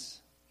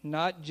us,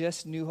 not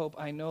just New Hope.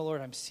 I know,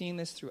 Lord, I'm seeing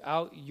this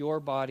throughout your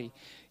body.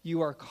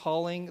 You are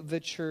calling the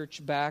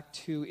church back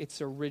to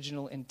its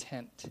original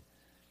intent.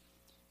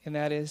 And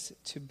that is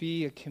to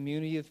be a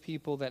community of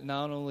people that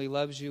not only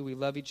loves you, we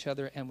love each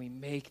other, and we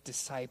make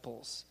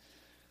disciples.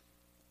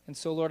 And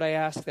so, Lord, I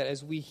ask that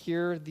as we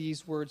hear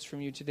these words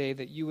from you today,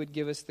 that you would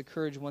give us the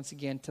courage once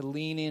again to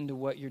lean into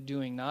what you're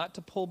doing, not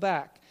to pull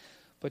back,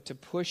 but to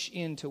push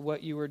into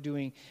what you are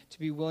doing, to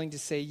be willing to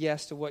say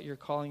yes to what you're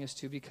calling us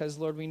to. Because,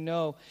 Lord, we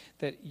know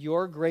that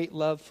your great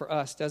love for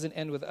us doesn't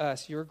end with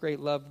us. Your great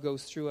love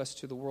goes through us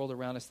to the world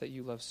around us that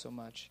you love so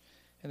much,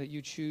 and that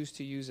you choose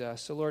to use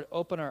us. So, Lord,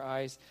 open our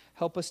eyes.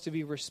 Help us to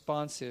be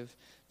responsive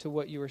to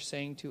what you are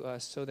saying to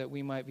us so that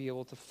we might be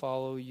able to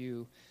follow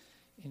you.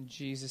 In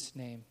Jesus'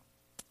 name,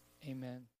 amen.